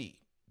 C.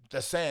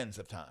 The Sands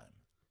of Time.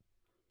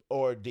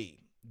 Or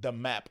D. The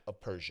Map of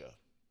Persia.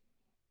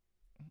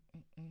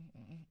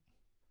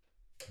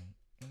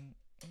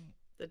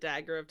 The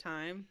Dagger of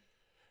Time.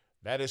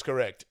 That is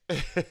correct.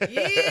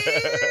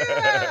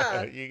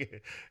 Yeah.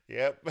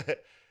 Yep.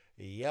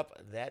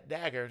 That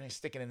dagger, they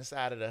stick it in the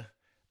side of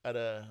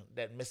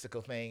that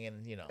mystical thing,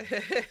 and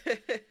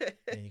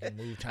and you can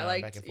move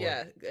time back and forth.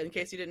 Yeah. In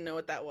case you didn't know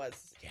what that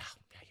was. Yeah.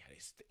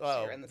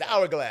 The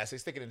hourglass. They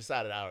stick it in the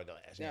side of the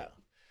hourglass. Yeah.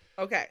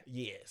 Okay.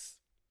 Yes.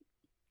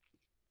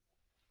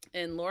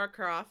 In Lara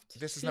Croft.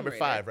 This is number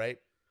 5, right?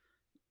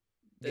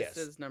 This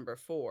is number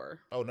 4.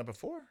 Oh, number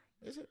 4?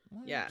 Is it?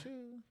 1, yeah.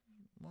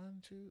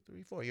 1, 2,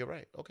 3, 4. You're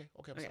right. Okay.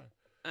 I'm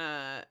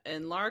sorry.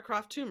 In Lara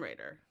Croft Tomb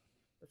Raider,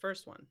 the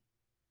first one.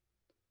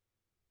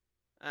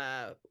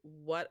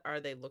 What are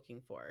they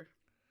looking for?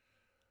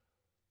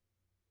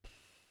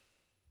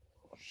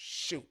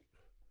 Shoot.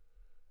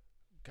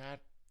 God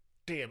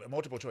damn it.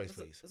 Multiple choice,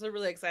 please. This is a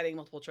really exciting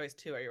multiple choice,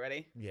 too. Are you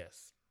ready?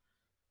 Yes.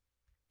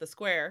 The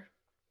square,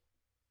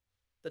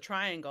 the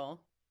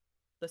triangle,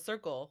 the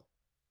circle,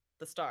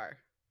 the star.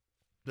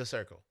 The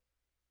circle.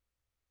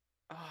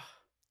 Oh,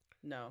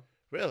 no.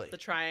 Really? The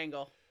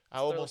triangle. I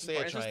almost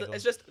said triangle.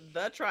 It's just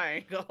the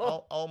triangle.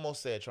 I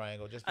almost said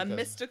triangle. Just because. A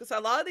mystical. So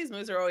a lot of these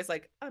movies are always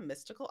like a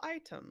mystical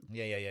item.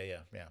 Yeah.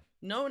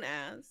 Known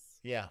as.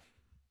 Yeah.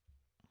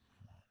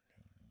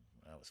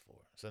 That was 4.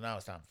 So now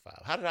it's time for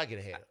 5. How did I get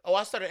ahead? Oh,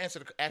 I started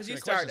asking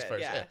the questions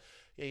first.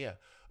 Yeah.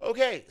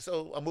 Okay,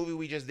 so a movie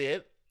we just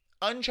did,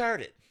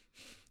 Uncharted.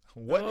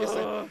 What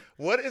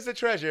is the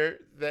treasure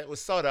that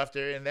was sought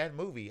after in that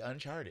movie,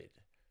 Uncharted?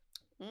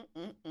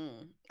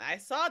 I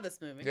saw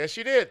this movie. Yes,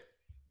 you did.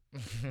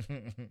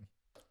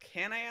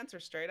 Can I answer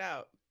straight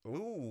out?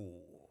 Ooh,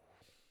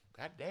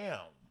 goddamn.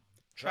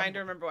 Trying to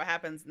remember what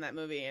happens in that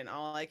movie, and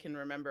all I can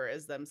remember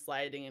is them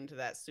sliding into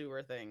that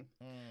sewer thing.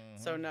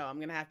 Mm-hmm. So no, I'm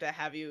gonna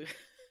have you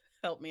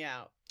help me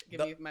out. Give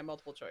me my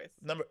multiple choice.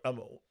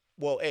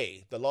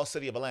 A, the Lost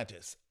City of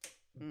Atlantis.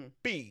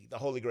 B, the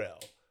Holy Grail.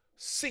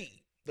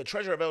 C, the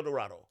Treasure of El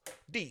Dorado.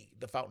 D,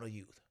 the Fountain of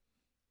Youth.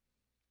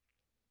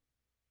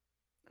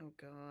 Oh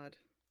God.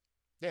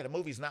 Yeah, the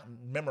movie's not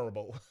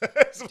memorable.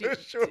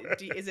 Sure.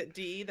 Is it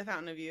D, the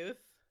Fountain of Youth?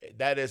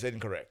 That is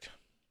incorrect.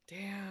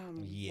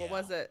 Damn. Yeah. What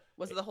was it?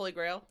 Was it the Holy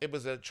Grail? It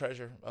was a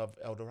Treasure of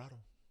El Dorado.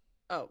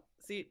 Oh,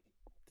 see,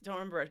 don't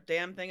remember a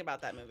damn thing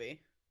about that movie.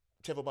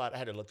 Tiffelbot, I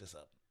had to look this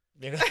up.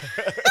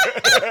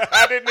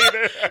 I didn't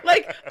either.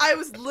 I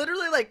was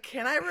literally like,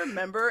 can I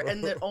remember?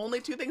 And the only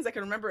 2 things I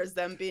can remember is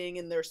them being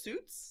in their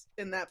suits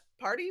in that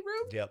party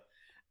room. Yep.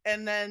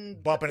 And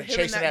then bumping and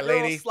chasing that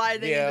lady,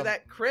 sliding into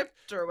that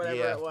crypt or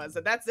whatever it was,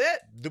 and that's it.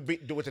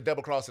 Do with the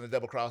double cross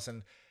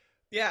and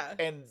yeah,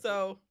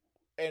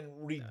 and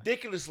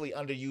ridiculously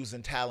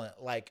underusing talent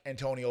like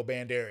Antonio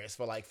Banderas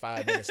for like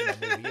 5 minutes in that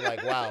movie. You're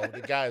like, wow,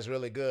 the guy is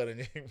really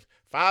good. And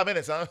 5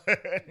 minutes, huh?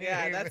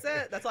 Yeah, that's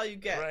it. That's all you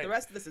get. Right. The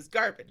rest of this is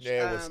garbage.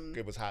 Yeah,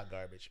 it was hot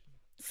garbage.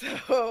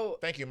 So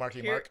thank you,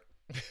 Marky Mark.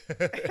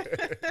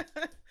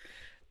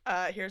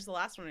 Here's the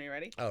last one. Are you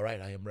ready? All right,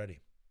 I am ready.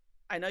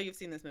 I know you've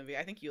seen this movie.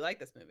 I think you like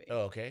this movie. Oh,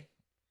 okay.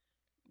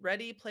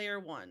 Ready Player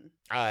One.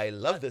 I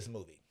love this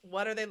movie.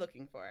 What are they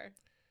looking for?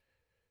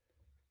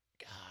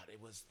 God, it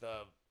was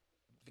the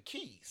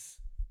keys.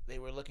 They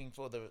were looking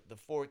for the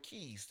 4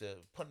 keys to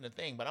put in the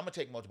thing, but I'm gonna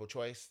take multiple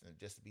choice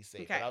just to be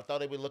safe. Okay. But I thought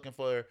they were looking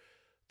for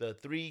the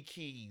 3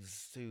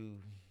 keys to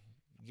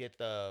get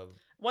the.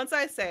 Once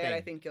I say it,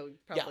 I think you'll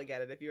probably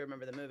get it if you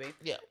remember the movie.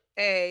 Yeah.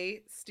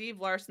 A, Steve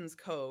Larson's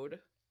code.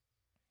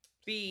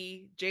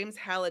 B, James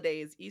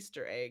Halliday's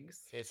Easter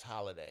eggs. It's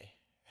Holiday.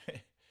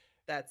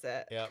 That's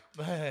it. Yep.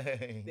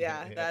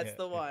 Yeah, that's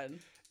the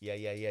one.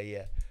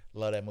 Yeah.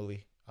 Love that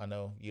movie. I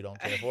know you don't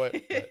care for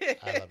it, but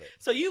I love it.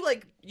 So you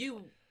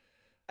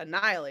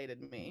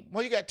annihilated me.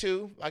 Well, you got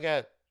 2. I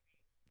got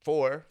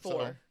 4. 4.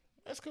 So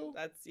that's cool.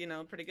 That's,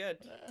 pretty good.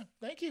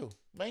 Thank you.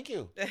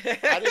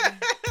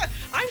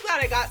 I'm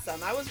glad I got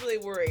some. I was really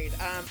worried.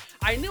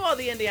 I knew all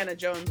the Indiana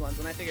Jones ones,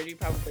 and I figured you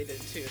probably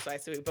did too, so I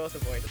see we both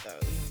avoided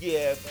those.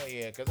 Yeah,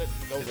 because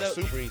those are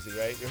super easy,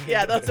 right?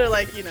 Yeah, those are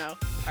like,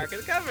 Ark of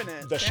the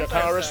Covenant. The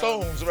Shakara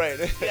Stones, right?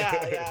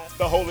 Yeah.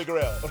 The Holy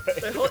Grail,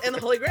 right? And the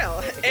Holy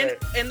Grail.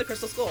 And the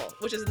Crystal Skull,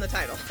 which is in the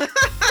title.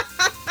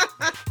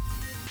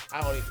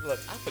 I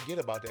forget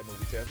about that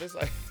movie, Tiff. It's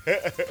like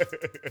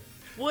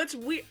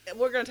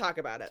we're gonna talk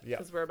about it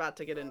because we're about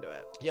to get into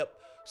it. Yep.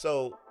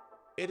 So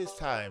it is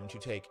time to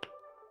take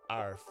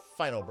our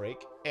final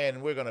break,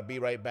 and we're gonna be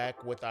right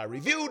back with our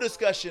review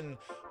discussion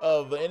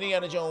of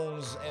Indiana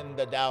Jones and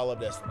the Dial of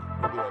Destiny.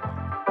 We'll be right back.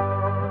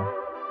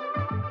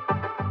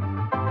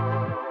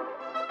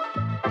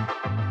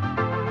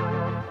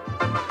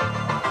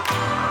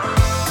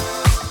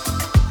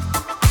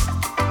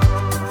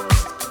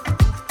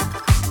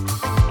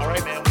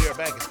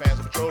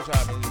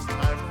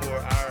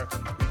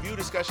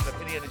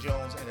 Indiana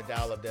Jones and the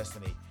Dial of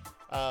Destiny.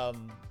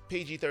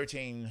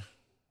 PG-13,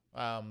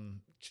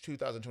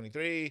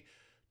 2023.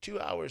 2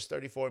 hours,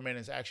 34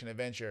 minutes action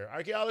adventure.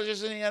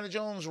 Archaeologist Indiana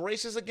Jones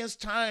races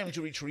against time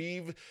to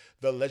retrieve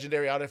the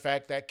legendary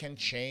artifact that can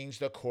change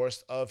the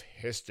course of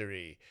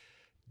history.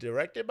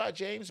 Directed by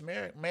James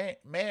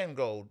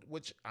Mangold,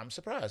 which I'm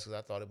surprised because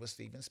I thought it was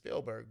Steven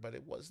Spielberg, but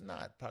it was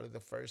not. Probably the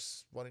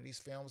first one of these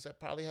films that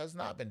probably has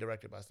not been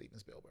directed by Steven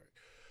Spielberg.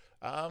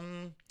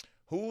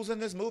 Who's in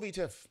this movie,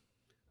 Tiff?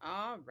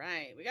 All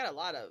right. We got a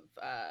lot of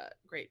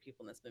great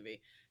people in this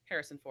movie.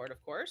 Harrison Ford,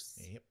 of course.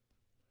 Yep.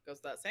 Goes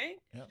without saying.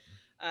 Yep.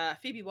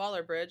 Phoebe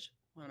Waller-Bridge,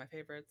 one of my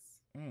favorites.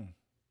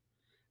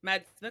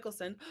 Mads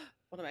Mikkelsen,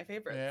 one of my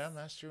favorites. Yeah,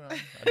 that's true.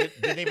 I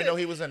didn't even know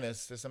he was in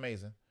this. It's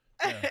amazing.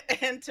 Yeah.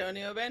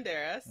 Antonio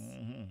Banderas.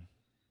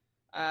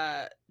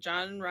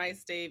 John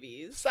Rhys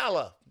Davies.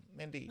 Salah,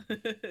 indeed.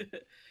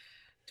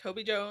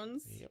 Toby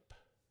Jones. Yep.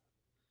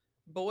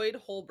 Boyd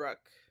Holbrook.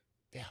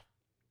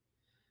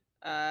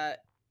 Yeah.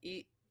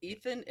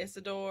 Ethan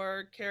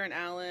Isidore, Karen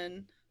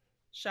Allen,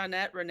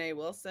 Shawnette Renee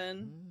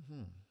Wilson.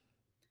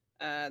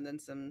 And then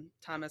some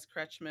Thomas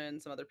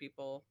Kretschmann, some other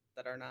people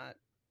that are not.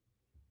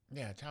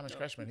 Yeah, Thomas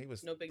Kretschmann. He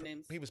was no big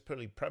names. He was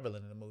pretty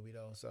prevalent in the movie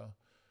though. So,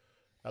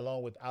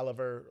 along with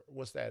Oliver,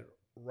 what's that?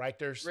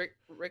 Richters.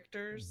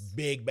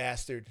 Big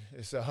bastard.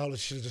 It's all it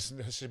should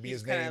be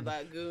He's his name. Kind of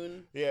a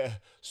goon. Yeah,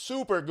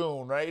 super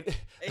goon, right?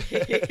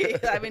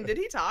 I mean, did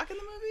he talk in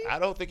the movie? I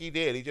don't think he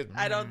did. He just.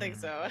 I don't think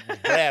so.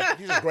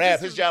 He just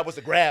grabbed. His job was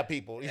to grab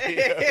people.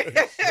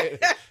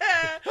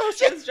 Oh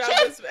shit! His job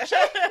was.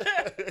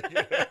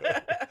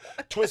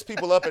 Twist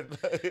people up and.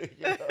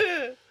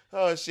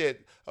 Oh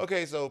shit!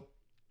 Okay, so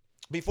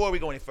before we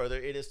go any further,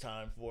 it is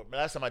time for.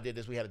 Last time I did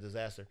this, we had a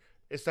disaster.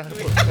 It's time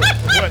for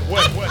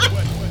what?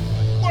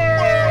 Yeah,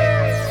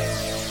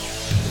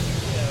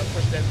 I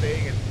pushed that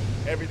thing and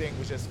everything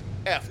was just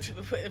effed.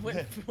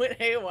 It went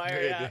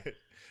haywire, yeah.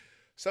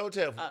 So,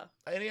 Tiff,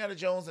 Indiana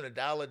Jones and the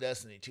Dial of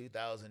Destiny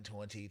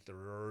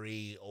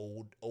 2023,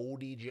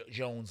 oldie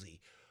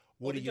Jonesy.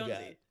 What do you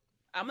got?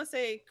 I'm going to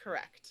say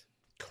correct.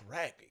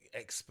 Correct.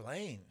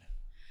 Explain.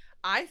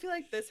 I feel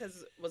like this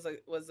was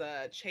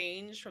a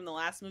change from the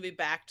last movie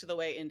back to the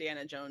way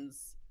Indiana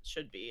Jones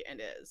should be and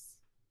is.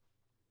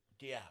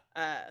 Yeah.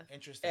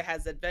 Interesting. It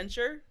has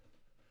adventure.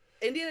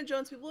 Indiana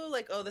Jones, people are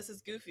like, oh, this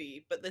is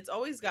goofy, but it's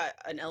always got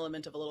an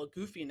element of a little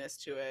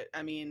goofiness to it.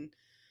 I mean,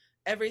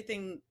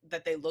 everything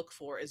that they look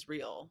for is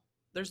real.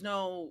 There's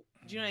no,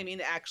 do you know what I mean?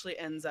 It actually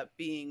ends up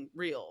being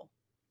real.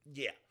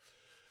 Yeah.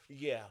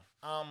 Yeah.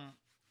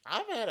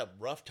 I've had a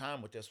rough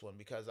time with this one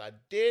because I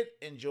did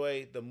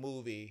enjoy the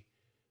movie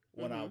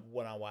when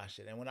I watched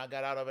it. And when I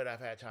got out of it,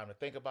 I've had time to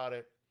think about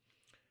it.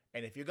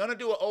 And if you're going to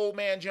do an old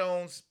man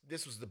Jones,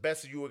 this was the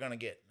best you were going to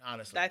get,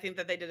 honestly. I think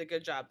that they did a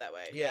good job that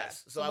way.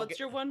 Yes. Yeah. So what's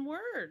your one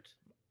word?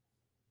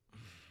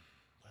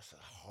 That's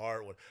a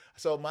hard one.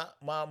 So my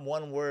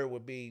one word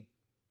would be,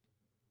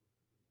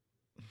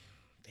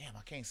 damn,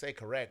 I can't say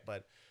correct,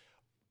 but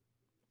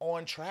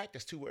on track.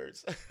 There's 2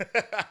 words.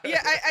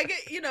 Yeah, I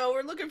get,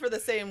 we're looking for the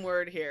same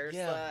word here.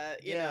 Yeah.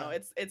 You know,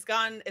 it's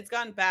gone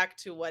back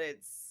to what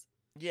it's.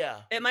 Yeah.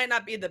 It might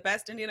not be the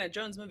best Indiana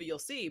Jones movie you'll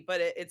see, but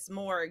it's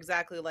more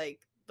exactly like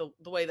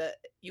the way that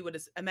you would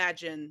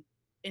imagine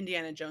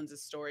Indiana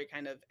Jones's story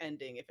kind of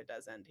ending if it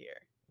does end here.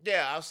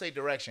 Yeah, I'll say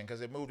direction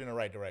because it moved in the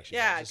right direction.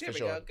 Yeah, there we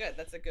go. Good.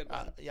 That's a good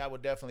one. Yeah, I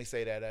would definitely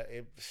say that.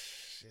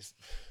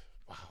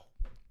 Wow.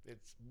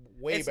 It's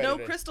way it's better. It's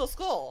no Crystal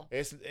Skull.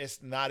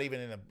 It's not even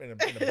in a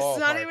ballpark. It's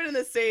not even in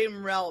the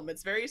same realm.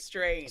 It's very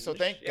strange. So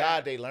thank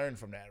God they learned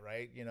from that,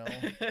 right? You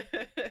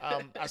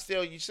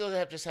still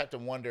have to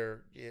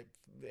wonder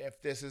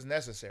if this is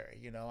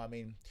necessary. I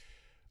mean,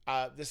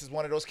 this is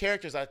one of those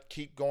characters I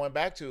keep going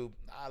back to.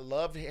 I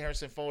love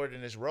Harrison Ford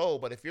in this role,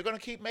 but if you're gonna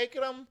keep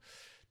making them,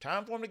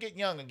 time for him to get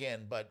young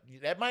again. But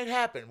that might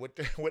happen with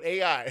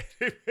AI.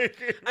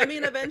 I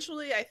mean,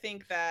 eventually, I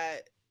think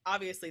that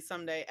obviously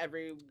someday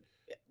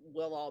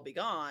will all be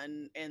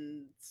gone,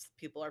 and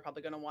people are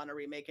probably going to want to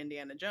remake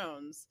Indiana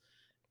Jones,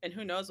 and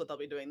who knows what they'll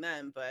be doing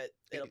then, but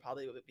it'll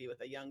probably be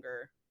with a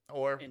younger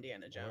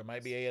Indiana Jones. Or it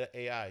might be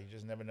AI. You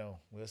just never know.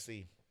 We'll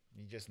see.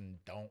 You just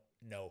don't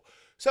know.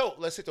 So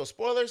let's hit those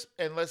spoilers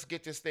and let's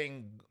get this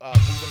thing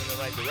moving in the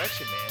right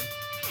direction, man.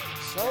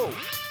 So,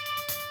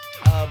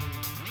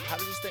 how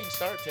does this thing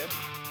start, Tim?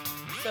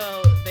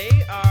 So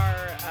they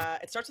are,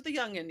 it starts with a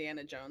young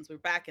Indiana Jones. We're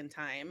back in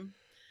time.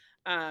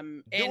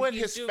 Doing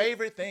his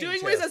favorite thing.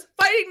 Doing what he says,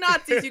 fighting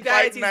Nazis, you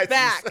guys. He's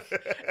back.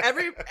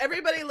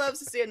 Everybody loves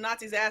to see a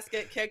Nazi's ass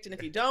get kicked, and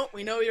if you don't,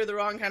 we know you're the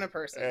wrong kind of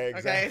person.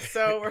 Exactly. Okay,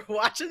 so we're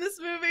watching this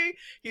movie.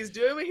 He's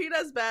doing what he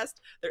does best.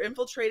 They're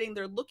infiltrating.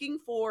 They're looking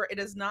for. It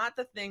is not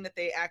the thing that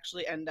they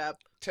actually end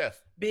up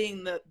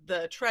being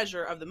the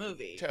treasure of the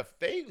movie.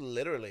 They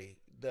literally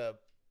I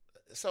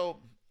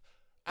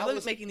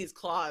was making these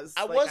claws.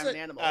 I like wasn't. I'm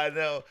an animal. I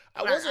know.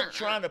 I wasn't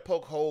trying to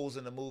poke holes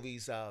in the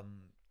movie's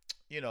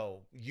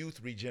youth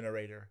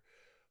regenerator,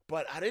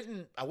 but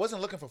I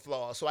wasn't looking for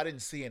flaws, so I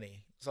didn't see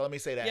any. So let me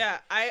say that. Yeah,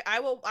 I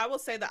will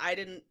say that I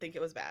didn't think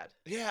it was bad.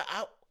 Yeah,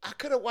 I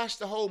could have watched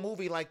the whole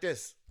movie like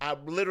this. I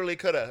literally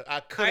could have. I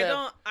could I have.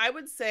 don't. I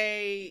would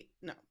say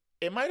no.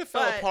 It might have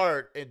fell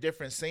apart in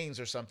different scenes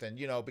or something,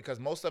 because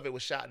most of it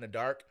was shot in the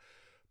dark.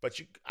 But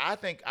I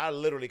think I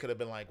literally could have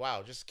been like,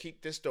 wow, just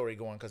keep this story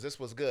going because this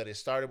was good. It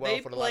started well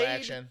for a lot of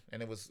action,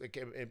 and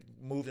it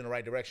moved in the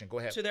right direction. Go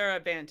ahead. To their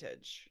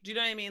advantage. Do you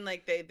know what I mean?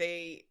 Like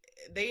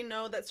they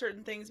know that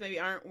certain things maybe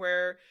aren't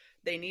where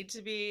they need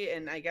to be,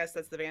 and I guess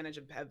that's the advantage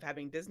of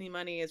having Disney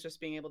money, is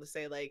just being able to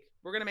say, like,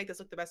 we're gonna make this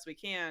look the best we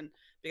can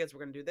because we're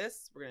gonna do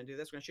this, we're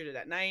gonna shoot it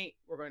at night,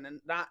 we're gonna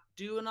not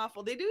do an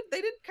awful. They did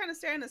kind of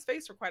stay in his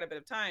face for quite a bit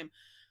of time,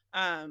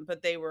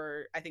 but they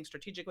were, I think,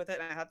 strategic with it,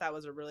 and I thought that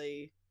was a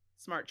really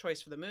smart choice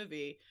for the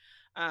movie,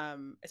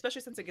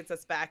 especially since it gets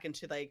us back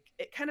into, like,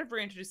 it kind of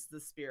reintroduces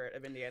the spirit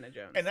of Indiana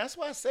Jones. And that's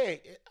why I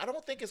say I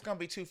don't think it's gonna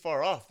be too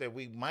far off that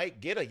we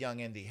might get a young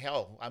Indy.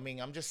 Hell, I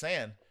mean, I'm just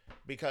saying,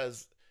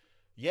 because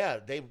yeah,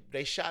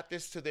 they shot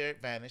this to their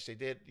advantage. They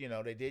did,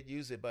 they did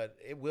use it, but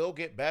it will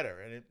get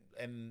better.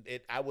 And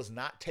I was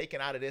not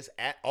taken out of this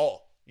at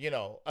all.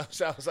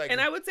 So I was like, and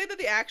I would say that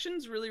the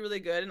action's really, really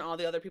good, and all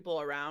the other people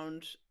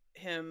around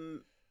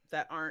him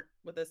that aren't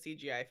with a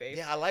CGI face.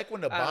 Yeah, I like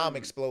when the bomb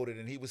exploded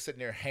and he was sitting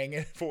there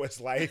hanging for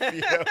his life.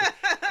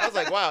 I was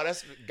like, wow,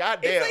 that's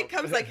goddamn. It's like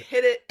comes like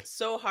hit it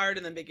so hard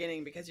in the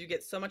beginning because you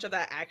get so much of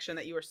that action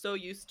that you were so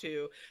used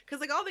to.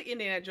 Because like all the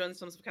Indiana Jones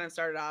films kind of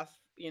started off,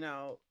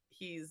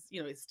 he's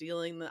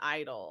stealing the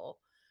idol.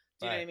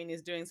 Do you know what I mean?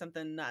 He's doing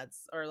something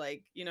nuts, or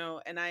like,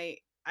 and I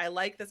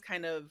like this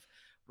kind of,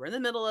 we're in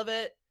the middle of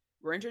it.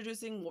 We're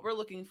introducing what we're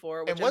looking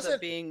for, which ends up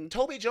being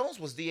Toby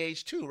Jones was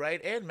DH too, right?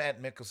 And Matt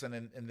Mikkelsen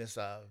in this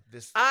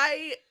this.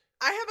 I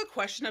have a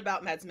question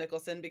about Mads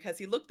Mikkelsen because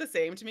he looked the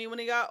same to me when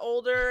he got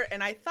older,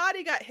 and I thought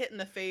he got hit in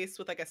the face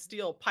with like a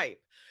steel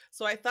pipe.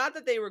 So I thought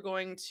that they were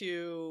going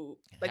to,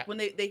 like, when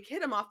they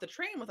hit him off the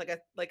train with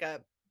like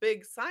a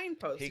big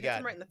signpost, he hit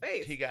him right in the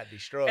face. He got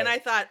destroyed. And I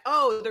thought,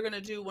 oh, they're gonna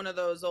do one of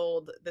those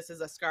old, this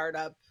is a scarred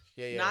up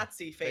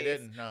Nazi face. They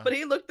didn't, no. But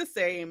he looked the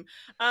same.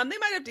 They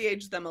might have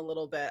de-aged them a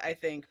little bit, I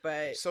think,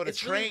 but so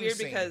it's really weird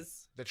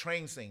because the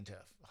train scene, tough.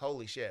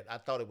 Holy shit! I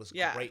thought it was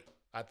great.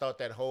 I thought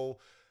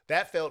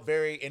that felt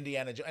very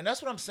Indiana Jones, and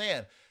that's what I'm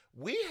saying.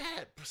 We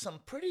had some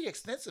pretty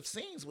extensive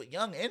scenes with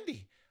young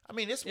Indy. I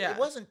mean, it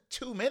wasn't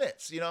 2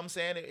 minutes. You know what I'm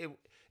saying?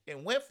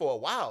 It went for a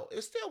while.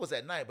 It still was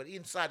at night, but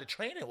inside the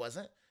train it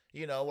wasn't.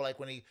 Like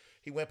when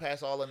he went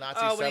past all the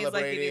Nazis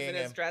celebrating. When he's in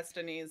his dress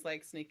and he's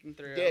like sneaking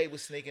through. Yeah, he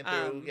was sneaking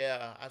through.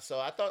 So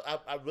I thought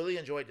I really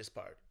enjoyed this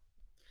part.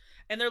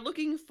 And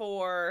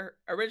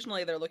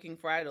originally they're looking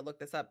for, I had to look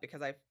this up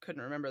because I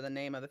couldn't remember the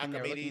name of the thing they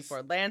were looking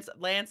for. Lance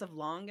of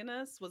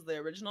Longinus was the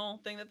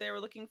original thing that they were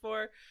looking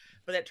for,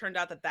 but it turned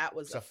out that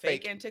was a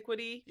fake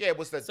antiquity. Yeah, it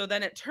was so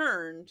then it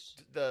turned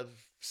the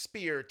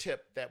spear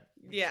tip that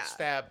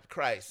stabbed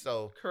Christ.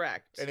 So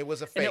correct. And it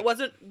was a fake. And it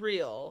wasn't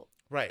real.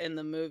 Right. In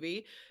the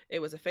movie, it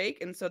was a fake,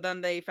 and so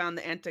then they found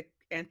the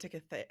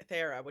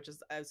Antikythera, which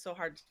is so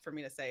hard for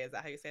me to say. Is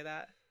that how you say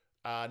that?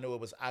 I knew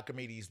it was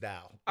Archimedes'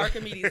 dial.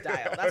 Archimedes'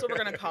 dial. That's what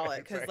we're gonna call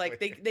it, because like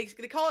they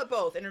call it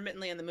both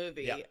intermittently in the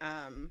movie.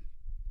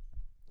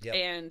 Yep.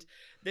 And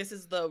this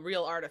is the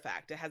real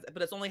artifact.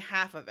 But it's only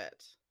half of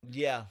it.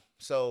 Yeah.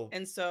 So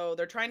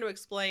they're trying to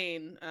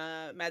explain.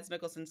 Mads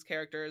Mikkelsen's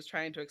character is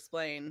trying to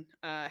explain.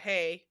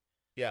 Hey.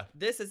 Yeah.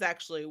 This is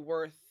actually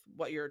worth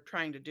what you're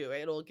trying to do.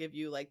 It'll give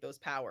you like those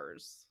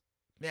powers.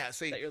 Yeah,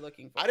 see, that you're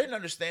looking for. I didn't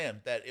understand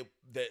that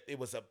it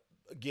was a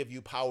give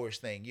you powers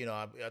thing.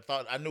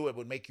 I knew it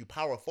would make you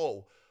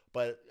powerful,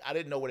 but I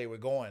didn't know where they were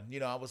going.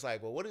 I was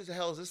like, well, what the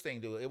hell does this thing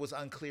do? It was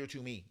unclear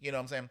to me. You know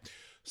what I'm saying?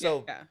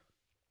 So,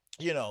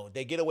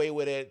 they get away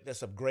with it.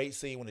 There's a great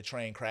scene when the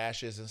train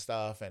crashes and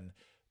stuff, and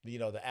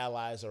the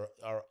allies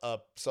are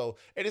up. So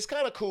it is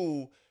kind of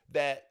cool.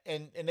 That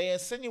and they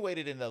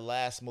insinuated in the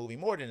last movie,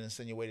 more than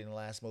insinuated in the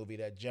last movie,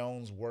 that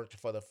Jones worked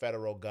for the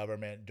federal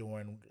government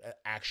during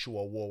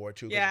actual World War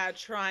II. Yeah,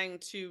 trying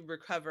to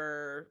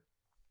recover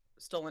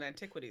stolen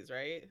antiquities,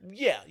 right?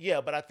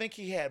 Yeah, but I think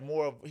he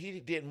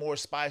did more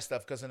spy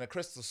stuff because in the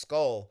Crystal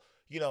Skull,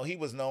 he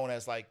was known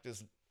as like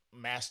this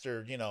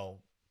master,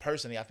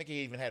 person. I think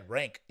he even had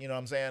rank, you know what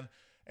I'm saying?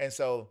 And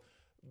so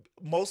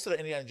most of the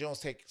Indiana Jones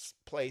takes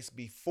place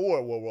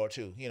before World War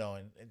II,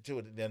 and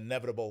to the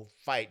inevitable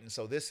fight. And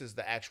so this is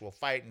the actual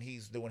fight, and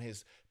he's doing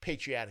his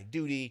patriotic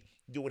duty,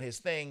 doing his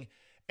thing.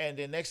 And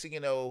then next thing you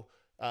know,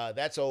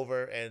 that's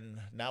over, and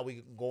now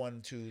we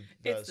going to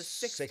the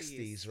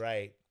 60s,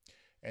 right?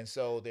 And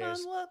so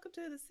there's welcome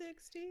to the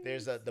 60s.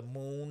 There's the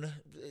moon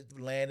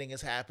landing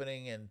is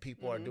happening, and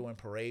people are doing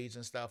parades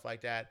and stuff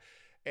like that.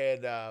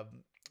 And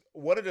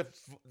one of the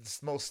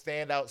most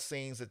standout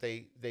scenes that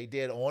they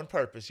did on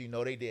purpose,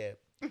 they did,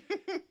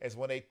 is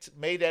when they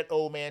made that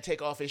old man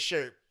take off his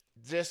shirt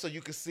just so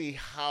you could see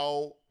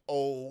how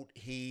old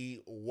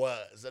he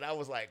was. And I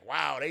was like,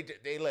 wow,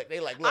 they like,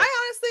 look. I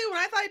honestly, when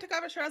I thought he took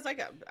off his shirt, I was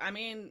like,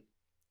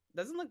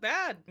 doesn't look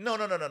bad. No.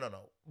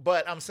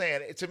 But I'm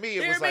saying, to me,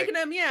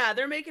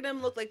 they're making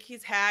him look like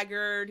he's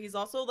haggard. He's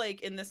also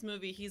like, in this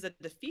movie, he's a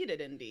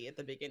defeated Indy at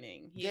the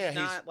beginning. He's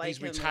not like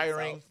he's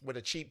retiring with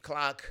a cheap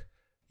clock.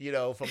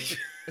 from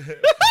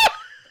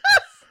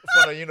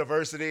from a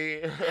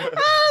university. Then they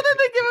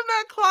give him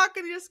that clock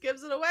and he just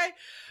gives it away.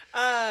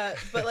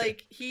 But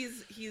like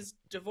he's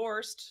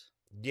divorced.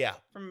 Yeah.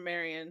 From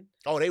Marion.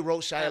 Oh, they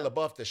wrote Shia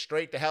LaBeouf to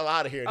straight the hell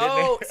out of here.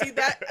 Didn't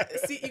they?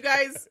 See you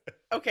guys.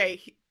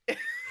 Okay.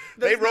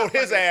 They wrote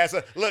his ass.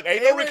 Look,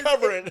 ain't no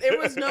recovering. It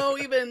was no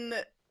even.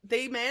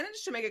 They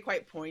managed to make it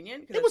quite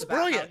poignant because it was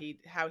brilliant.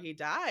 How he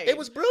died. It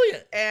was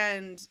brilliant,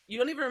 and you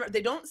don't even remember.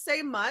 They don't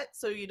say much,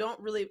 so you don't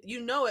really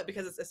know it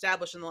because it's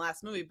established in the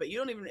last movie. But you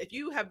don't even if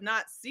you have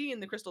not seen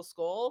the Crystal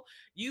Skull,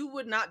 you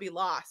would not be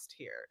lost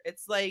here.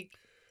 It's like.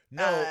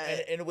 No,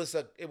 and it was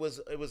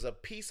a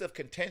piece of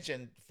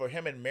contention for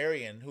him and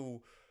Marion,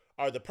 who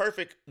are the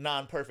perfect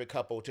non-perfect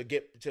couple to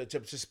get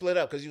to split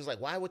up, because he was like,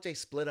 why would they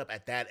split up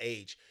at that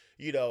age?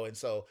 And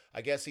so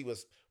I guess he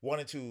was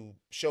wanted to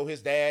show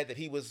his dad that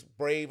he was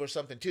brave or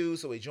something too,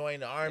 so he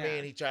joined the army,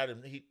 and he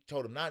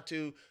told him not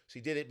to, so he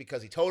did it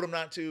because he told him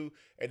not to,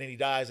 and then he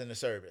dies in the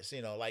service,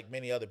 like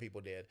many other people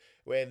did,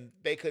 when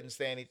they couldn't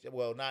stand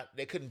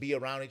they couldn't be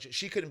around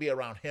she couldn't be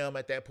around him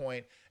at that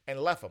point, and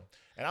left him.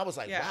 And I was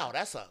like, wow,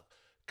 that's a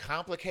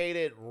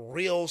complicated,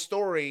 real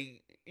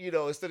story,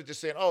 instead of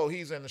just saying, oh,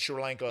 he's in Sri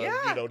Lanka, doing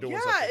something.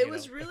 Yeah, it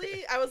was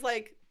really, I was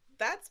like,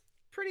 that's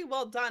pretty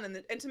well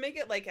done. And to make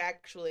it like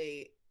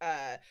actually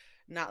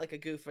not like a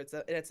goof,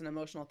 it's an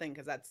emotional thing,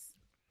 because that's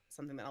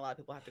something that a lot of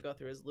people have to go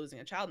through, is losing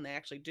a child. And they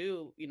actually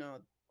do,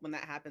 when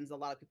that happens, a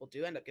lot of people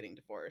do end up getting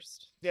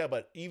divorced. Yeah,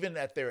 but even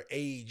at their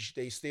age,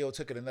 they still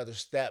took it another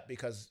step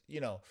because,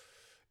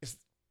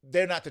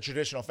 they're not the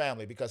traditional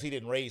family, because he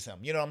didn't raise him.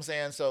 You know what I'm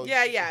saying? So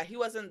yeah, he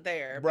wasn't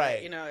there.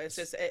 Right. But, it's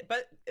just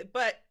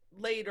but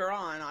later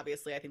on,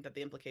 obviously, I think that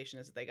the implication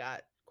is that they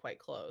got quite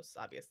close,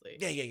 obviously.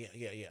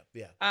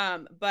 Yeah.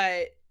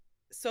 But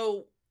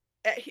so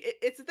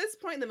it's at this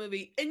point in the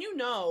movie, and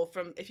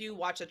from if you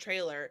watch a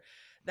trailer,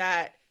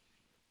 that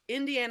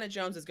Indiana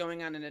Jones is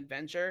going on an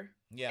adventure.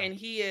 Yeah. And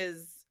he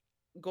is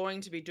going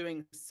to be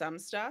doing some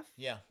stuff.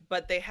 Yeah.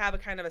 But they have a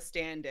kind of a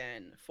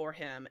stand-in for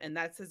him, and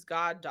that's his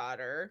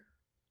goddaughter.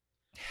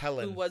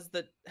 Helen. Who was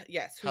the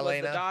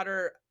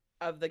daughter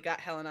of the guy,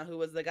 Helena, who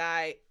was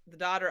the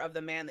daughter of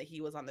the man that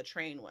he was on the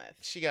train with.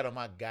 She got on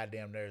my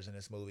goddamn nerves in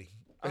this movie.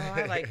 Oh,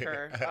 I like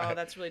her. Oh,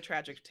 that's really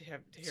tragic to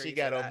hear. She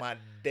got on my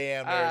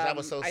damn nerves. I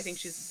was so I think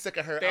she's sick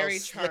of her. Very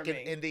charming.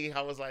 Charming. Indy.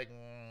 I was like,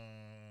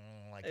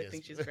 I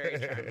think she's very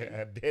charming.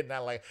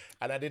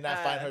 I did not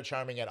find her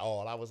charming at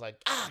all. I was like,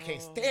 I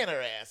can't stand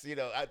her ass.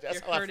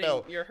 That's how I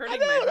felt. You're hurting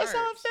my heart.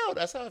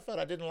 That's how I felt.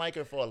 I didn't like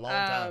her for a long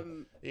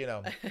time.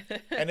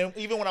 And then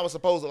even when I was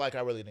supposed to like her,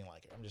 I really didn't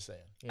like her. I'm just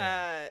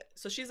saying.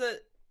 So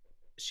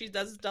she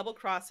does double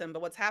cross him,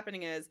 but what's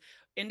happening is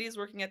Indy's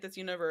working at this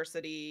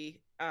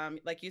university.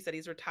 Like you said,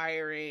 he's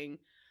retiring.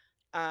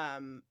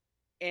 And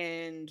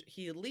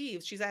he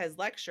leaves. She's at his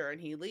lecture,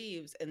 and he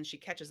leaves, and she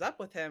catches up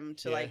with him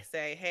to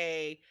say,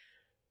 hey,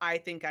 I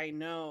think I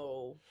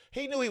know.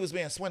 He knew he was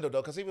being swindled,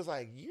 though, because he was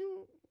like,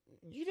 you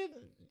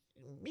didn't,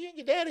 me and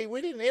your daddy,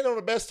 we didn't end on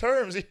the best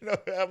terms.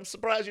 I'm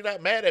surprised you're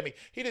not mad at me.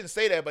 He didn't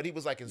say that, but he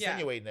was like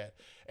insinuating that.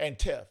 And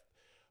Tiff,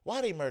 why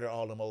they murder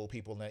all them old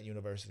people in that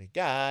university?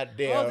 God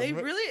damn. Oh, they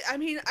really, I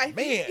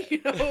think, they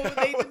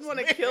didn't want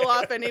to kill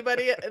off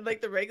anybody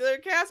like the regular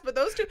cast, but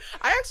those two,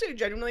 I actually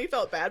genuinely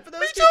felt bad for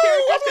those two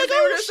characters, because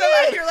they were just so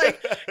out here. Like,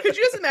 could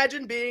you just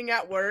imagine being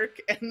at work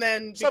and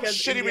then some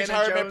shitty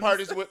retirement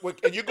parties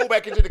and you go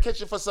back into the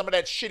kitchen for some of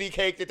that shitty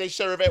cake that they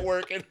serve at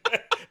work, and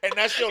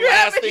that's your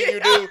last thing you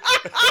do.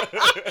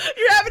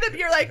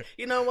 You're like,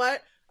 you know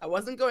what? I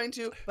wasn't going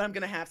to, but I'm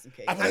gonna have some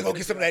cake. I'm gonna go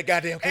get some of that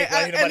goddamn cake.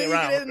 Ain't nobody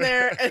around. You get in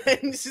there,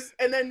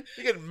 and then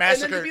you get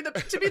massacred. And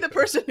then to be the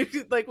person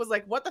who was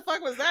like, "What the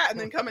fuck was that?" and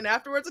then come in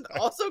afterwards and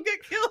also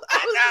get killed.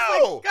 I was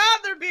just like, God,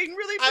 they're being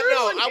really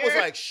brutal. I know. I was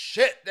like,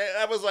 shit.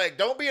 I was like,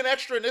 don't be an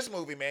extra in this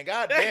movie, man.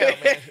 God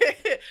damn, man.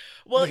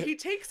 Well, he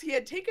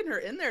had taken her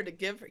in there to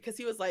give her, because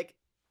he was like,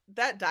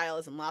 that dial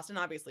isn't lost, and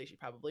obviously she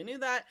probably knew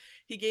that.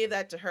 He gave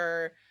that to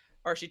her,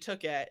 or she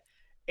took it.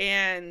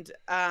 And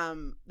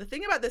the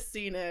thing about this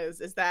scene is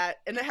that,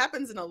 and it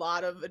happens in a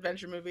lot of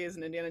adventure movies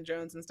and Indiana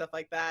Jones and stuff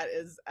like that,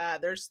 is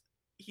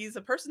he's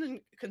a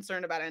person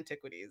concerned about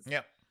antiquities.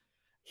 Yep.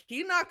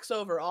 He knocks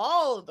over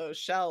all of those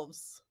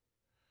shelves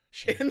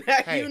in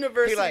that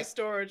university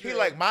storage room. He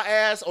like, my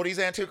ass or these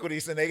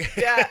antiquities, and they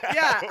yeah.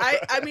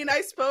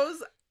 I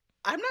suppose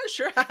I'm not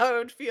sure how I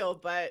would feel,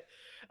 but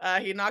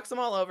he knocks them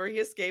all over. He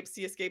escapes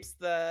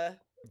the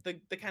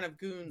kind of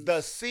goons.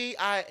 The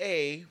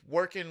CIA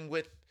working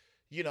with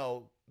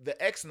the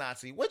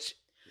ex-Nazi, which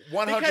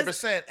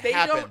 100%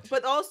 happened.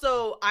 But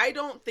also, I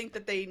don't think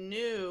that they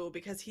knew,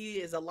 because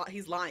he's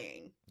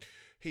lying.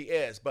 He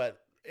is,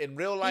 but in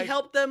real life, he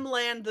helped them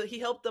land. He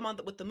helped them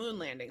with the moon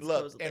landing.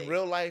 Look, in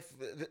real life,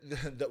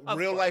 the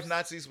real life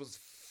Nazis was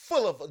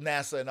full of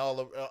NASA and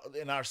all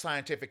in our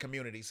scientific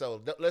community.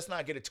 So let's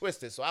not get it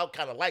twisted. So I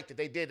kind of like that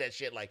they did that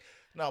shit. Like,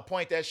 no,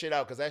 point that shit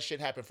out, because that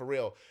shit happened for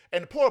real.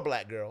 And the poor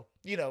black girl,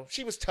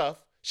 she was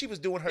tough. she was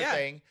doing her Yeah.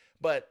 thing,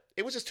 but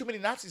it was just too many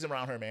Nazis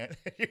around her, man.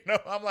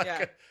 I'm like,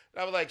 Yeah.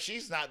 I was like,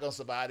 she's not gonna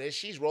survive this.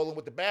 She's rolling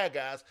with the bad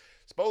guys.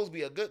 Supposed to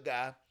be a good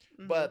guy,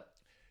 Mhm. but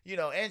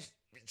and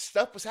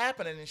stuff was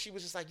happening, and she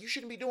was just like, you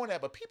shouldn't be doing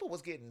that. But people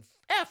was getting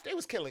effed. They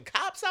was killing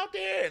cops out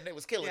there, and they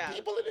was killing Yeah.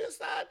 people in this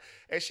side.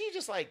 And she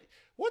just like,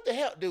 what the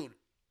hell, dude?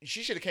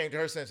 She should have came to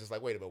her senses.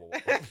 Like, wait a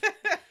minute,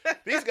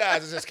 these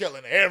guys are just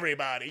killing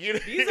everybody.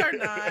 These are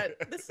not.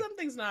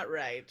 Something's not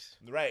right.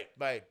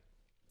 Right.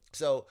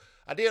 So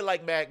I did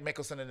like Matt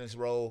Mickelson in his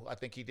role. I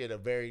think he did a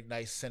very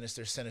nice,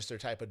 sinister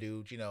type of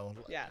dude,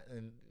 Yeah.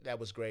 and that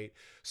was great.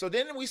 So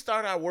then we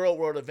start our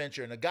world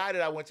adventure, and the guy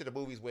that I went to the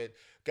movies with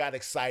got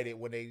excited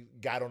when they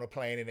got on a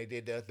plane and they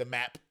did the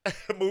map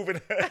moving.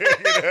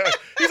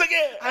 He's like,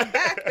 yeah, I'm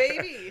back,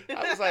 baby.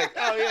 I was like,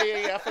 oh,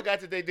 yeah. I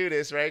forgot that they do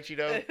this, right?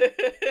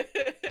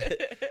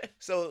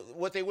 So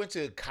what, they went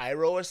to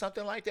Cairo or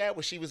something like that,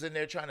 where she was in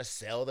there trying to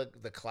sell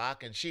the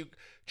clock, and she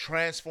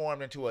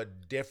transformed into a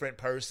different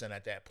person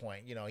at that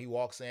point. He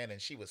walks in and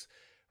she was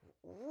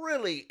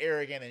really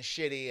arrogant and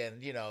shitty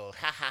and, ha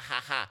ha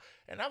ha ha.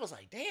 And I was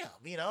like, damn,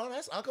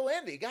 that's Uncle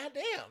Andy.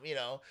 Goddamn,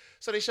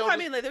 So they showed. Well, I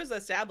mean, like, there was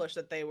established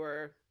that they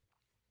were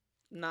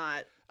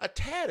not a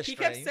tad He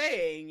strange. kept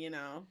saying,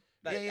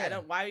 that Yeah. I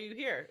don't. Why are you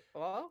here?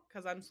 Well,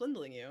 because I'm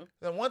swindling you.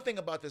 The one thing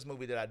about this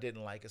movie that I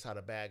didn't like is how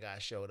the bad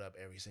guys showed up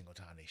every single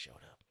time they showed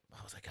up.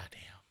 I was like,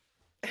 goddamn.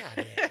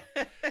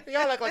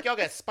 Y'all act like y'all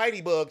got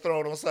Spidey bug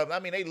thrown on something. I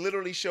mean, they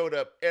literally showed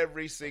up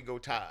every single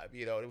time.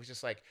 It was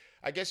just like,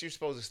 I guess you're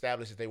supposed to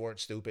establish that they weren't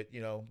stupid,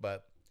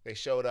 but they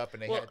showed up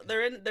and they had.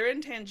 They're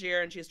in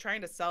Tangier, and she's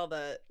trying to sell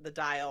the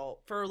dial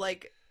for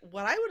like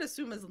what I would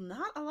assume is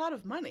not a lot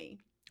of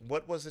money.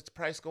 What was its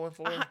price going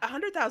for?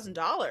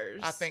 $100,000.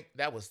 I think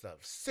that was the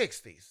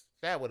 60s.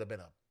 That would have been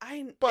a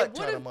ton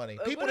ton of money.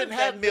 People didn't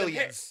have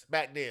millions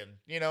back then.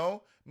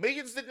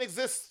 Millions didn't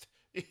exist.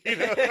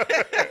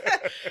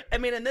 I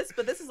mean,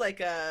 but this is like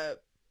a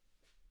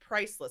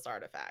priceless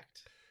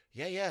artifact.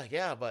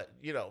 Yeah. But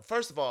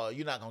first of all,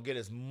 you're not gonna get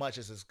as much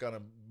as it's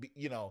gonna be,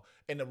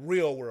 in the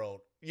real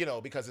world,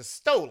 because it's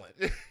stolen.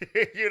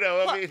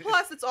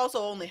 Plus, it's also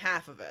only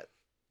half of it.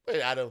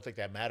 I don't think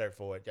that mattered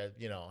for it.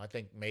 I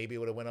think maybe it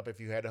would have went up if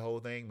you had the whole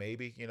thing,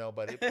 maybe,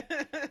 but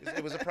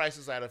it was a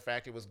priceless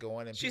artifact. It was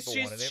going, and people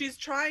wanted it. She's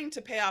trying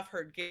to pay off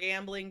her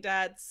gambling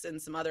debts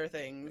and some other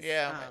things.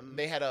 Yeah,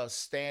 they had a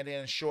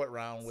stand-in short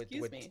round with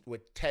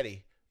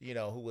Teddy,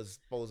 who was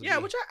supposed to be.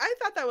 Which I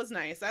thought that was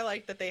nice. I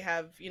like that they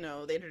have,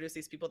 they introduce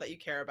these people that you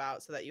care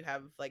about so that you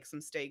have like some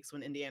stakes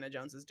when Indiana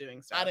Jones is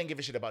doing stuff. I didn't give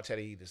a shit about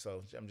Teddy either,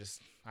 so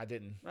I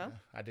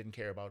didn't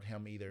care about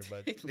him either,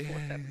 but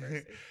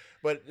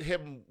but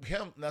him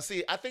now,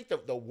 see, I think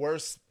the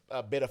worst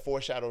bit of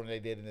foreshadowing they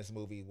did in this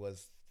movie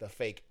was the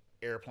fake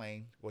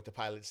airplane with the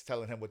pilots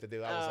telling him what to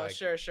do. I was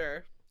like,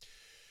 sure.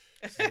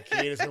 The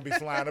kid is gonna be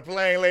flying a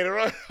plane later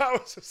on. I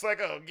was just like,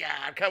 oh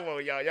God, come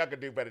on, y'all can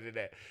do better than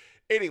that.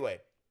 Anyway,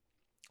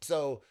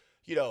 so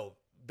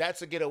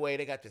that's a getaway.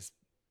 They got this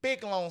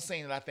big long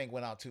scene that I think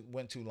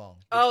went too long.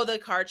 Oh, the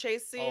car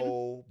chase scene.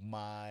 Oh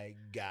my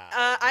God.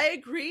 I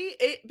agree.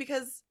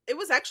 Because it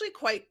was actually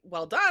quite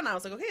well done. I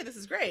was like, okay, this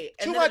is great.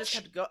 And Too then much.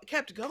 It just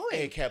kept going.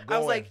 It kept going. I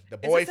was like, the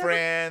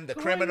boyfriend, the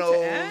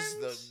criminals,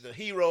 the the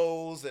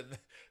heroes, and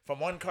from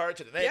one car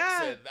to the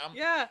next.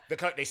 Yeah. The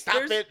car, they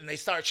stopped it and they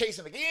start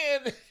chasing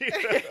again.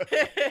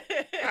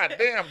 God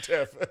damn,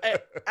 Tiff.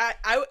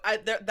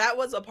 That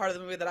was a part of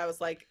the movie that I was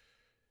like,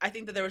 I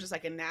think that there was just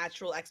like a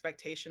natural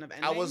expectation of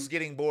ending. I was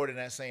getting bored in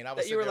that scene. I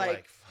was you were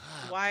like,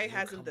 why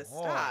hasn't this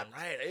stopped?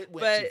 Right. It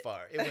went too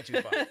far.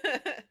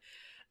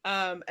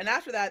 And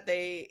after that,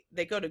 they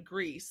go to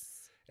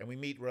Greece. And we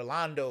meet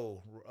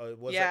Rolando.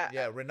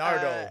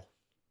 Renardo.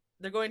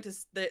 They're going to.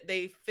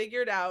 They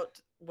figured out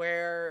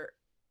where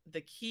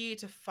the key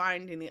to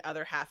finding the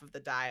other half of the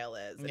dial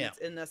is, and it's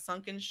in the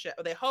sunken ship.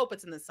 Or they hope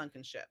it's in the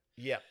sunken ship.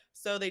 Yeah.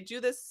 So they do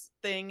this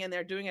thing, and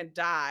they're doing a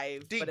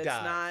dive, Deep but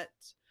dive.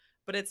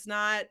 it's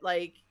not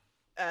like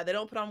they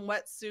don't put on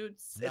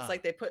wetsuits. No. It's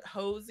like they put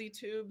hosey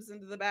tubes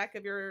into the back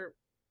of your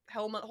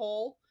helmet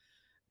hole,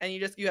 and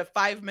you have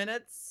 5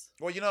 minutes.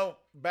 Well,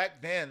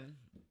 back then,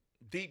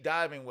 deep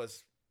diving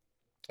was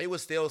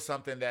still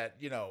something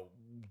that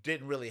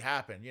didn't really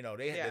happen.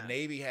 The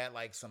Navy had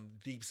like some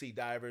deep sea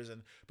divers,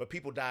 but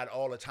people died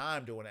all the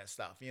time doing that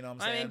stuff. You know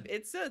what I'm saying? I mean,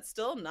 it's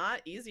still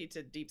not easy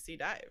to deep sea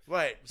dive.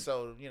 Right.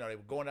 So they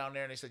were going down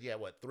there and they said,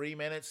 3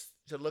 minutes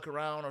to look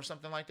around or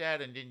something like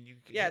that, and then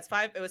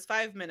it was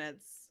 5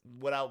 minutes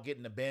without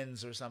getting the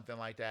bends or something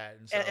like that,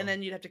 and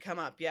then you'd have to come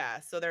up.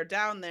 So they're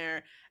down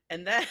there,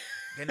 and then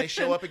they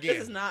show up again.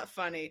 This is not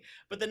funny,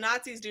 but the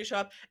Nazis do show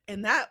up,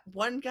 and that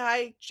one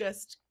guy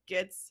just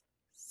gets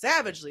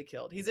savagely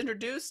killed. He's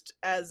introduced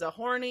as a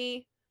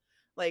horny,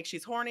 like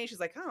she's horny. She's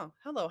like, oh,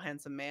 hello,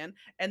 handsome man.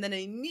 And then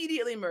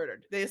immediately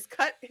murdered. They just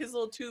cut his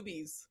little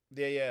tubies.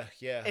 Yeah.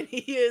 And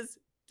he is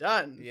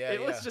done. Yeah,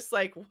 it was just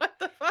like, what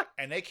the fuck?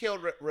 And they killed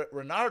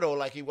Renardo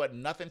like he wasn't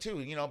nothing too.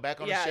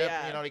 Back on the ship.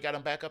 Yeah. They got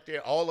him back up there.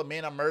 All the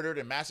men are murdered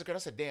and massacred. I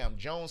said, damn,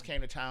 Jones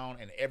came to town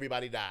and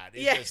everybody died.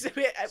 Does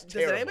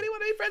anybody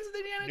want to be friends with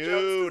Indiana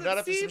Jones? Dude, not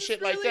up to some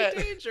shit really like that.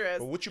 Dangerous.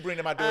 But what you bring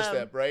to my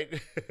doorstep, right?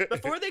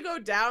 Before they go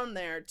down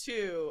there,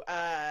 too,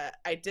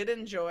 I did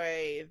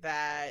enjoy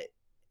that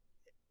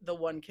the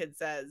one kid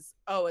says,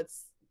 "Oh,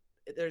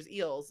 there's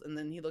eels," and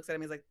then he looks at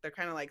him. He's like, "They're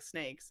kind of like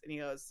snakes," and he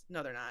goes,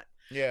 "No, they're not."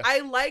 Yeah, I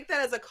like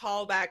that as a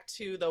callback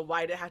to the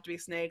why did it have to be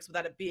snakes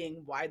without it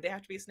being why they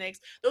have to be snakes.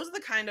 Those are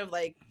the kind of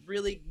like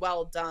really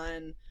well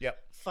done,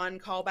 fun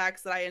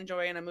callbacks that I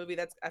enjoy in a movie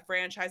that's a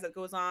franchise that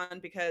goes on,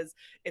 because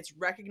it's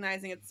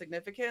recognizing its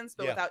significance,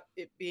 but without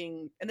it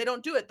being. And they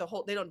don't do it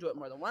they don't do it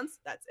more than once.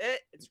 That's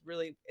it.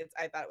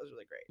 I thought it was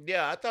really great.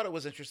 Yeah, I thought it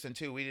was interesting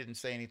too. We didn't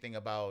say anything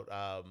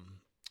about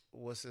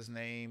what's his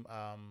name,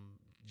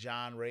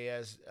 John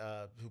Reyes,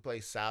 who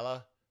plays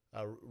Sala,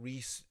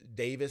 Reese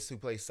Davis, who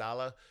plays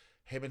Sala.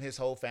 Him and his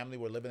whole family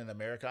were living in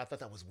America. I thought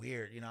that was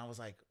weird. I was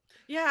like,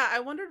 yeah, I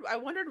wondered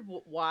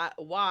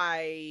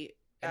why.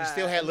 And he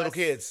still had little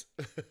kids.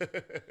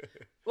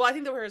 Well, I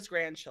think they were his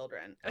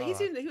grandchildren.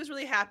 He was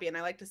really happy, and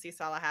I like to see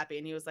Salah happy.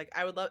 And he was like,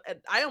 I would love.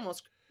 I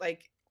almost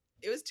like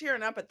it was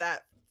tearing up at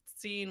that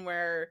scene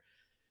where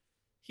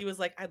he was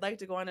like, I'd like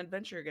to go on an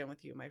adventure again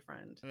with you, my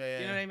friend. Yeah,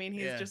 you know what I mean?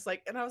 He's just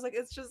like, and I was like,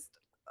 it's just,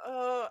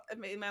 it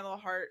made my little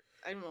heart.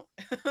 I don't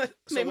know.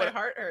 Made my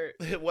heart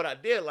hurt. What I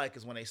did like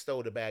is when they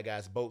stole the bad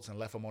guys' boats and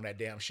left them on that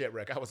damn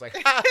shipwreck. I was like,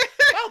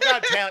 oh,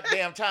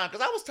 goddamn time.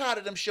 Because I was tired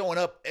of them showing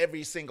up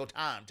every single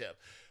time, Tiff.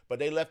 But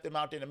they left them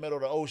out there in the middle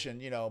of the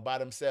ocean, by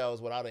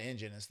themselves without an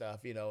engine and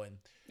stuff, and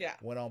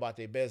went on about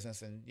their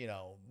business and,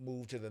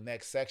 moved to the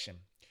next section.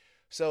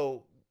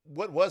 So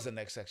what was the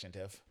next section,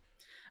 Tiff?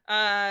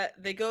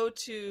 They go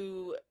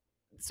to,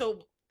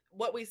 so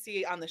what we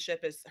see on the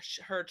ship is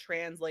her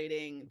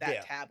translating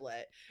that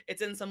tablet.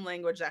 It's in some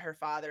language that her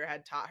father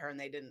had taught her and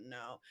they didn't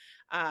know.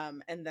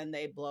 And then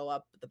they blow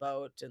up the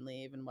boat and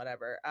leave and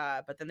whatever.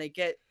 But then they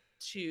get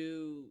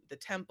to the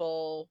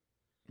temple,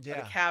 the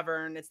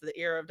cavern. It's the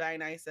ear of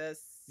Dionysus.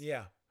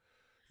 Yeah.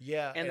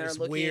 Yeah, and it's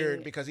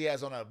weird because he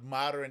has on a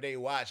modern day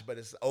watch, but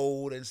it's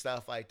old and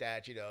stuff like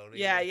that,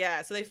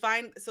 Yeah.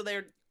 So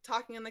they're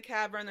talking in the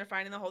cavern. They're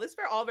finding the hole. This is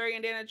all very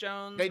Indiana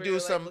Jones. They do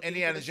some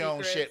Indiana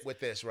Jones shit with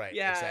this, right?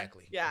 Yeah,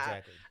 exactly. Yeah,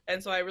 exactly.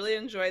 And so I really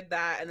enjoyed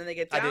that. And then they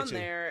get down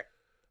there,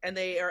 and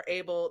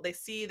they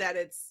see that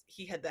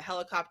he had the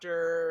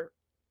helicopter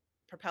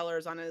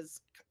propellers on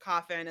his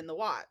coffin and the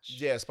watch.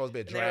 Yeah, it's supposed to be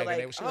a dragon.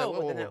 They were like,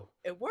 whoa.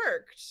 It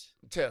worked.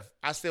 Tiff,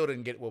 I still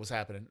didn't get what was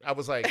happening. I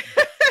was like,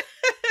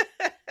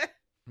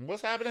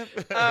 what's happening?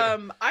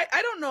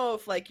 I don't know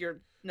if like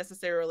you're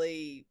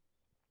necessarily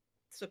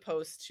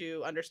supposed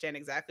to understand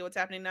exactly what's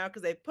happening now,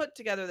 because they put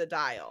together the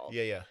dial.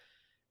 Yeah.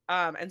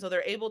 And so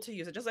they're able to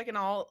use it just like in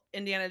all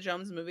Indiana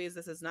Jones movies.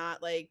 This is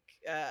not like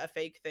a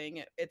fake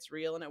thing. It's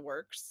real and it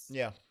works.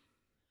 Yeah.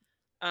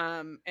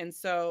 And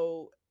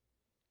so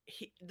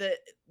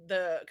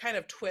the kind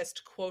of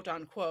twist, quote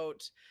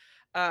unquote,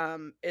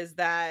 is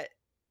that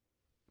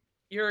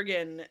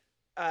Jurgen,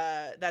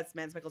 that's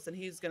Mads Mikkelsen,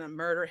 he's gonna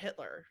murder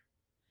Hitler.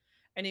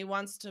 And he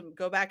wants to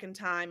go back in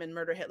time and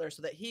murder Hitler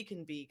so that he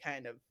can be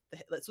kind of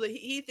so that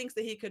he thinks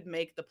that he could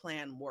make the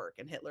plan work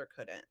and Hitler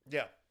couldn't.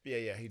 Yeah,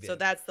 he did. So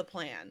that's the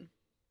plan.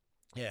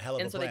 Yeah, hell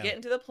of a plan. And so they get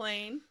into the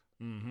plane.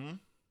 Mm-hmm.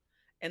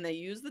 And they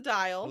use the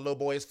dial. The little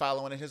boy is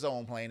following in his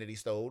own plane that he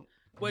stole.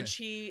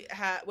 Which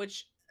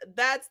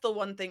that's the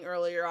one thing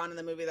earlier on in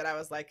the movie that I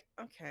was like,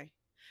 okay.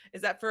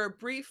 Is that for a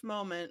brief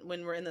moment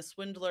when we're in the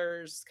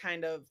swindler's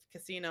kind of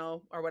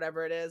casino or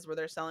whatever it is where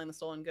they're selling the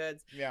stolen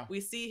goods. Yeah.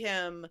 We see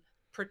him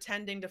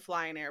pretending to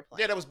fly an airplane.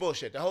 Yeah, that was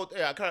bullshit.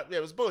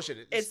 It was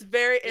bullshit. It's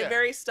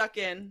very stuck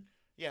in.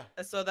 Yeah.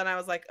 So then I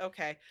was like,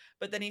 okay.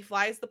 But then he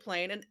flies the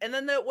plane and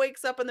then it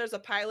wakes up and there's a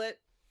pilot.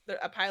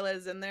 A pilot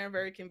is in there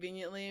very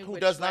conveniently. Who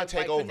does not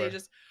take over.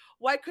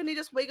 Why couldn't he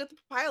just wake up the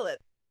pilot?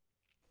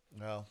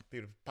 Well,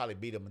 people probably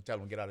beat him and tell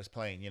him to get out of his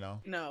plane,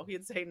 No,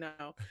 he'd say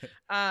no.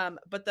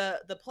 But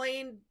the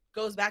plane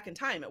goes back in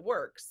time. It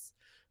works.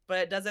 But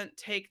it doesn't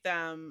take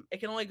them. It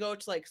can only go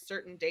to like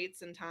certain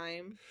dates in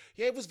time.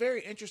 Yeah, it was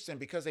very interesting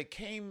because they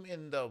came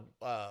in the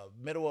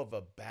middle of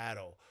a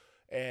battle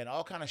and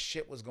all kind of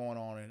shit was going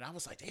on. And I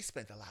was like, they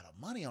spent a lot of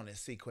money on this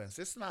sequence.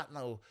 It's not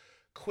no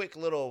quick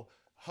little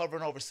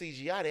hovering over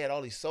CGI. They had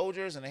all these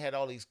soldiers and they had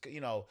all these,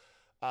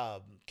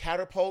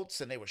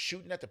 catapults and they were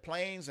shooting at the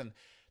planes and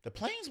the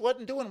planes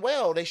wasn't doing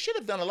well. They should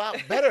have done a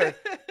lot better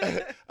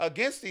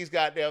against these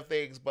goddamn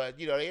things. But,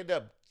 they ended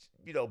up,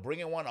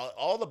 bringing one.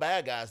 All the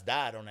bad guys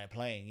died on that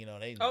plane.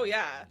 They. Oh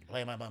yeah.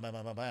 Bam, bam, bam, bam,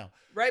 bam, bam.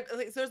 Right.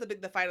 So there's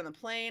the fight on the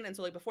plane, and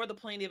so like before the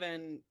plane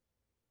even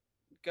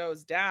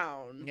goes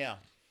down. Yeah.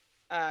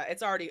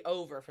 It's already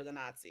over for the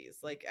Nazis.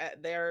 Like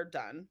they're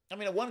done. I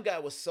mean, the one guy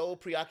was so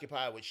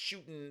preoccupied with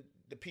shooting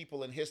the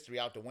people in history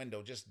out the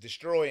window, just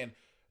destroying.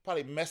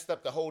 Probably messed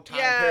up the whole time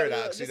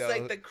paradox, just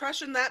like the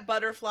crushing that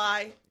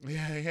butterfly.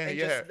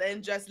 Yeah.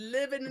 And just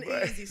living an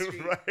easy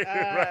street.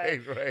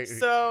 Right.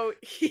 So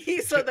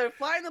they're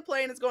flying the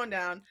plane, it's going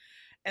down,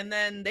 and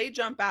then they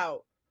jump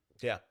out.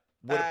 Yeah.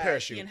 With a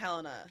parachute. He and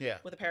Helena. Yeah.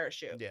 With a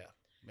parachute. Yeah.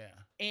 Yeah.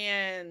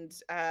 And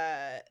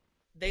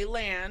they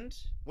land.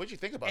 What'd you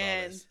think about all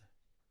this?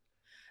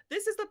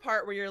 This is the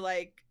part where you're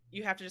like,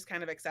 you have to just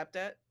kind of accept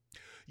it.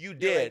 You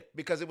did, like,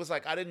 because it was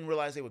like, I didn't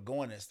realize they were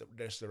going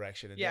this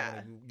direction. And yeah.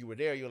 then when you were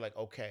there, you were like,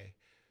 okay.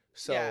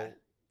 So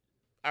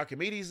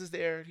Archimedes is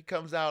there. He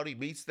comes out. He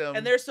meets them.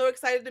 And they're so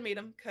excited to meet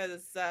him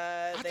because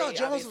I thought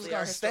Jones was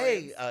going to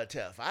stay,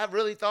 Tiff. I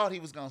really thought he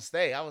was going to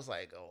stay. I was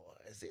like, oh,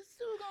 is this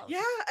still going to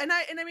Yeah,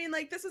 and I mean,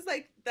 like, this is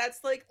like,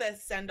 that's like the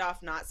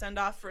send-off, not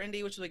send-off for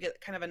Indy, which we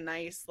get kind of a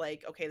nice,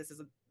 like, okay, this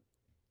is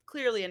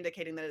clearly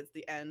indicating that it's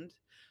the end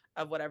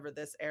of whatever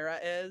this era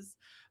is.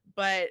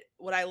 But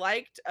what I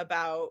liked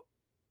about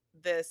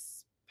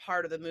this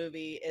part of the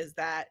movie is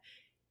that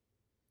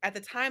at the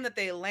time that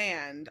they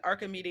land,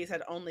 Archimedes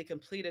had only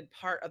completed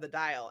part of the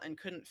dial and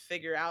couldn't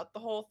figure out the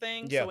whole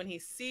thing. So when he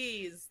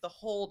sees the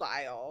whole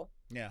dial,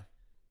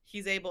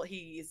 he's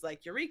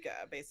like, Eureka,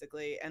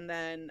 basically. And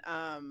then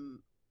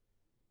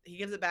he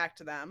gives it back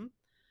to them.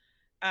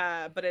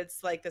 But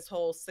it's like this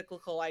whole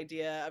cyclical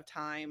idea of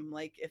time.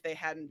 Like, if they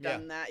hadn't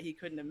done that, he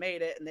couldn't have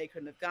made it and they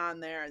couldn't have gone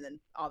there, and then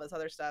all this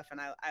other stuff. And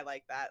I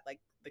like that, like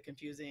the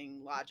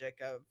confusing logic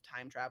of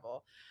time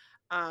travel.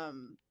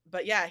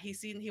 But yeah,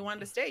 he wanted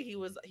to stay. He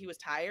was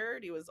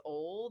tired. He was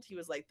old. He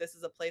was like, this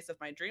is a place of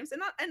my dreams.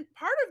 And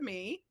part of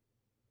me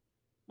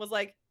was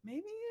like, maybe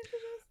you should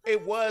just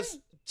it was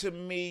to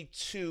me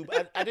too.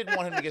 I didn't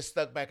want him to get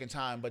stuck back in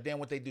time, but then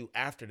what they do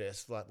after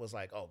this was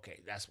like,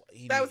 okay, that's what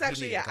that was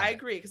actually, I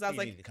agree, because I was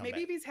like,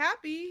 maybe if he's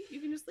happy, you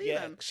can just leave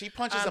him. She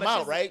punches him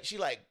out, right? She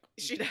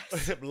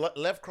does.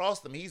 left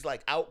crossed him. He's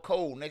like out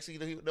cold. Next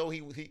thing you know,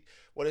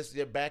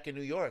 they're back in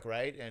New York,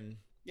 right? And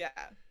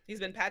he's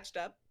been patched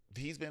up.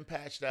 He's been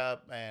patched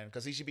up, and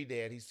because he should be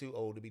dead. He's too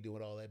old to be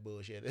doing all that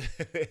bullshit.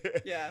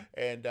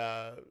 And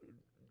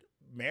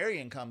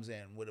Marion comes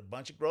in with a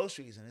bunch of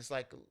groceries, and it's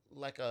like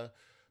a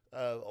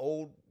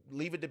old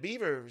Leave It to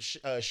Beaver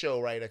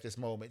show right at this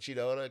moment. You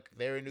know, like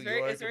they're in New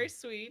York. It's very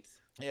sweet.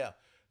 Yeah,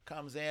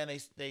 comes in.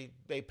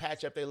 They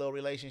patch up their little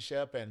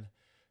relationship, and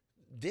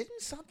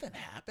didn't something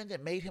happen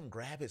that made him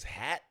grab his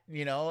hat?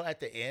 You know, at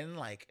the end,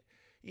 like,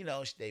 you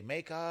know, they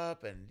make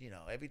up and, you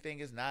know, everything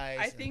is nice.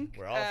 I think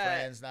we're all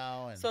friends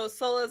now. And so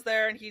Sulla's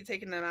there and he's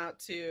taking them out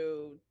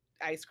to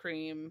ice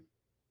cream.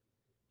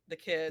 The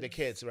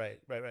kids, right.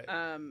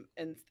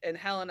 And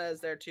Helena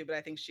is there too, but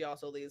I think she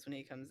also leaves when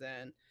he comes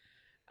in.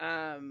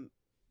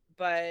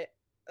 But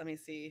let me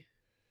see.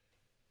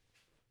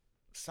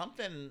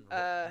 Something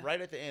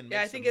right at the end.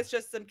 Yeah, I think they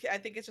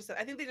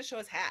just show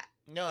his hat.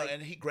 No, like,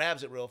 and he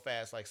grabs it real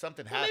fast. Like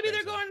something happens. Maybe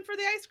they're going for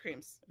the ice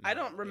creams. No, I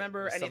don't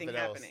remember anything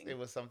happening. It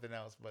was something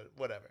else, but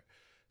whatever.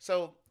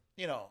 So,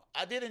 you know,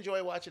 I did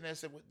enjoy watching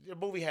this. The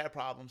movie had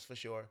problems for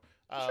sure.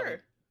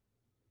 Sure.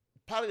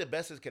 Probably the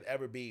best it could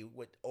ever be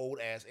with old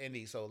ass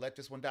Indy. So let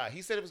this one die.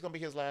 He said it was going to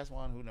be his last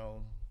one. Who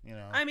knows? You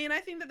know. I mean, I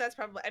think that's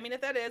probably. I mean,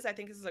 if that is, I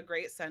think this is a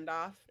great send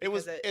off.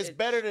 It's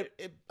better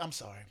to. I'm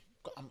sorry.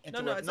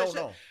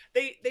 No.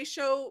 They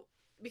show,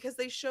 because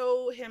they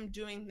show him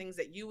doing things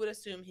that you would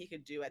assume he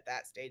could do at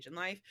that stage in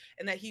life,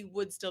 and that he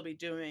would still be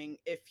doing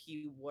if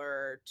he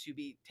were to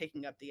be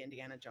taking up the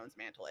Indiana Jones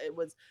mantle. It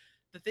was,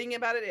 the thing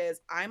about it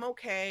is, I'm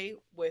okay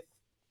with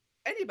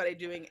anybody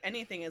doing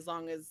anything as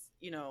long as,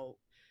 you know,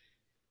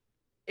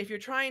 if you're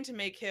trying to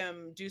make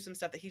him do some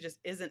stuff that he just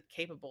isn't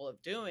capable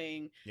of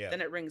doing,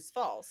 then it rings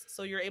false.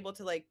 So you're able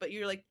to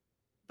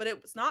but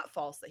it's not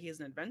false that he's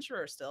an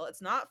adventurer still.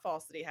 It's not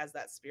false that he has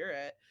that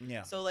spirit.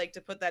 Yeah. So like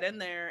to put that in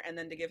there and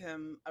then to give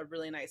him a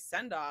really nice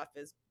send off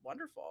is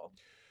wonderful.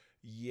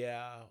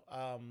 Yeah.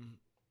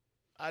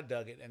 I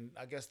dug it. And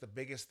I guess the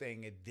biggest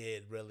thing it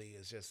did really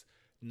is just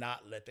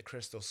not let the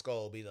Crystal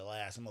Skull be the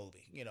last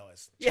movie. You know,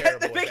 it's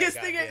terrible. The biggest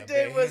thing it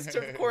did was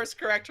to, of course,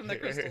 correct from the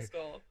Crystal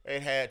Skull.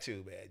 It had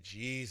to, man.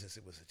 Jesus,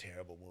 it was a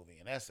terrible movie.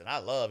 And I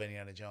love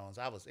Indiana Jones.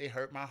 It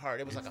hurt my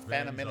heart. It was like a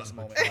Phantom Menace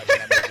moment watching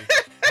that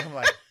movie. I'm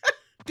like,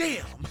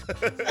 damn.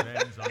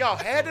 Y'all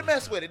had to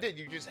mess with it, didn't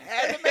you? Just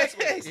had to mess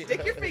with it.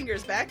 Stick your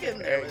fingers back in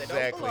there where they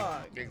don't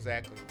belong.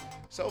 Exactly.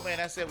 So, man,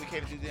 that's it. We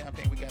came to do that. I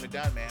think we got it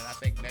done, man. I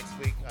think next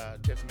week,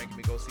 Tiff's making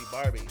me go see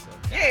Barbie. So,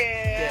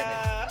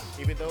 yeah.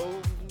 Even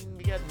though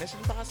we got Mission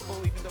Impossible,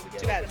 even though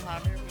we got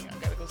Oppenheimer,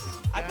 I gotta go see.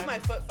 I put my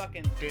foot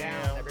fucking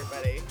down,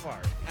 everybody.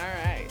 Part. All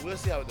right. We'll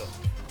see how it goes.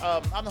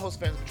 I'm the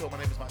host of Fans Control. My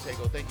name is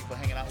Montego. Thank you for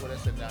hanging out with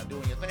us and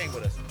doing your thing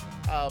with us.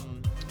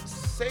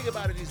 Say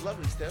goodbye to these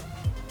lovelies, Tiff.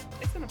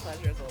 It's been a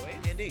pleasure as always.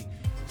 Indeed.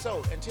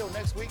 So until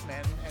next week,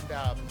 man,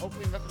 and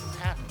hopefully nothing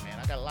happens, man.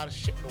 I got a lot of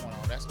shit going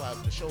on. That's why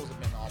the shows have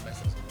been all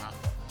messed up. It's my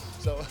fault.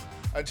 So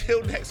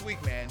until next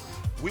week, man,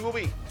 we will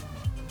be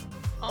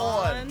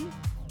on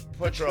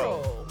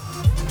patrol.